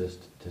know, let's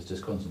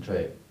just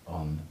concentrate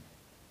on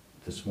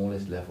the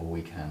smallest level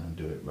we can and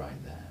do it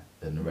right there.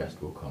 Then the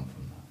rest will come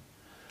from that.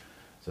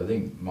 So I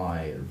think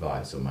my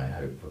advice or my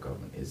hope for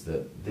government is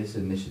that this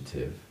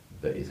initiative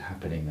that is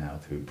happening now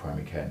through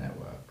primary care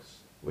networks,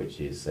 which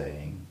is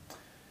saying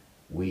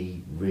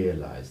we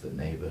realise that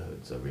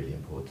neighbourhoods are really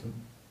important,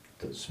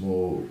 that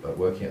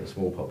working at the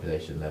small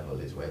population level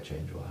is where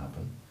change will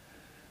happen.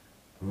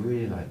 I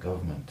really like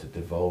government to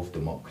devolve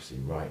democracy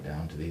right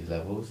down to these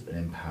levels and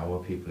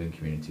empower people in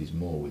communities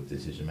more with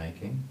decision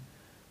making.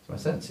 So my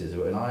sense is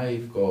that when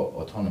I've got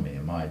autonomy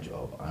in my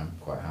job, I'm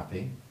quite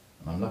happy,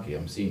 and I'm lucky,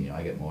 I'm senior,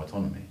 I get more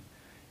autonomy.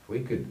 If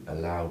we could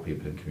allow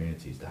people in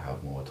communities to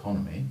have more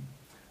autonomy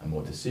and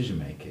more decision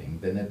making,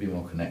 then they'd be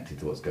more connected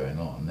to what's going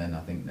on, then I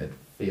think they'd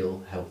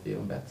feel healthier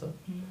and better.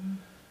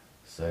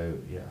 So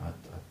yeah,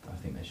 I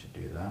think they should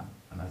do that,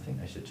 and I think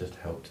they should just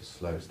help to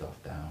slow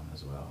stuff down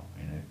as well.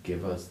 You know,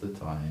 give us the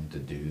time to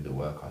do the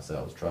work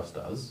ourselves. Trust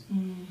us.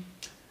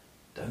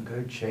 Don't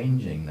go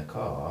changing the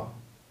car.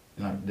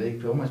 Like they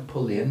could almost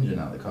pull the engine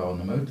out of the car on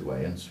the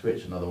motorway and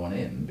switch another one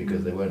in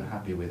because they weren't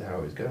happy with how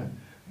it was going.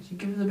 Actually,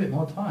 give us a bit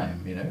more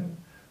time. You know,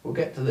 we'll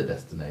get to the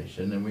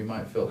destination and we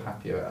might feel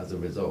happier as a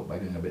result by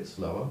going a bit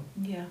slower.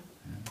 Yeah.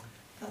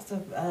 That's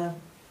a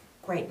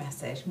great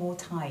message. More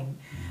time.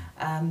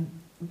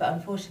 But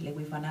unfortunately,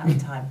 we've run out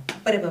of time.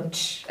 No,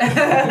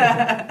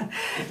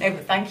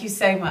 but thank you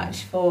so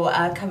much for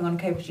coming on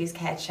Co-Produced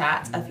Care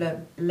Chat. I've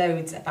learned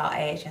loads about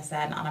AHSN,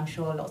 and I'm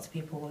sure lots of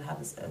people will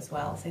have as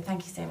well. So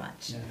thank you so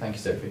much. Yeah, thank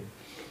you, Sophie.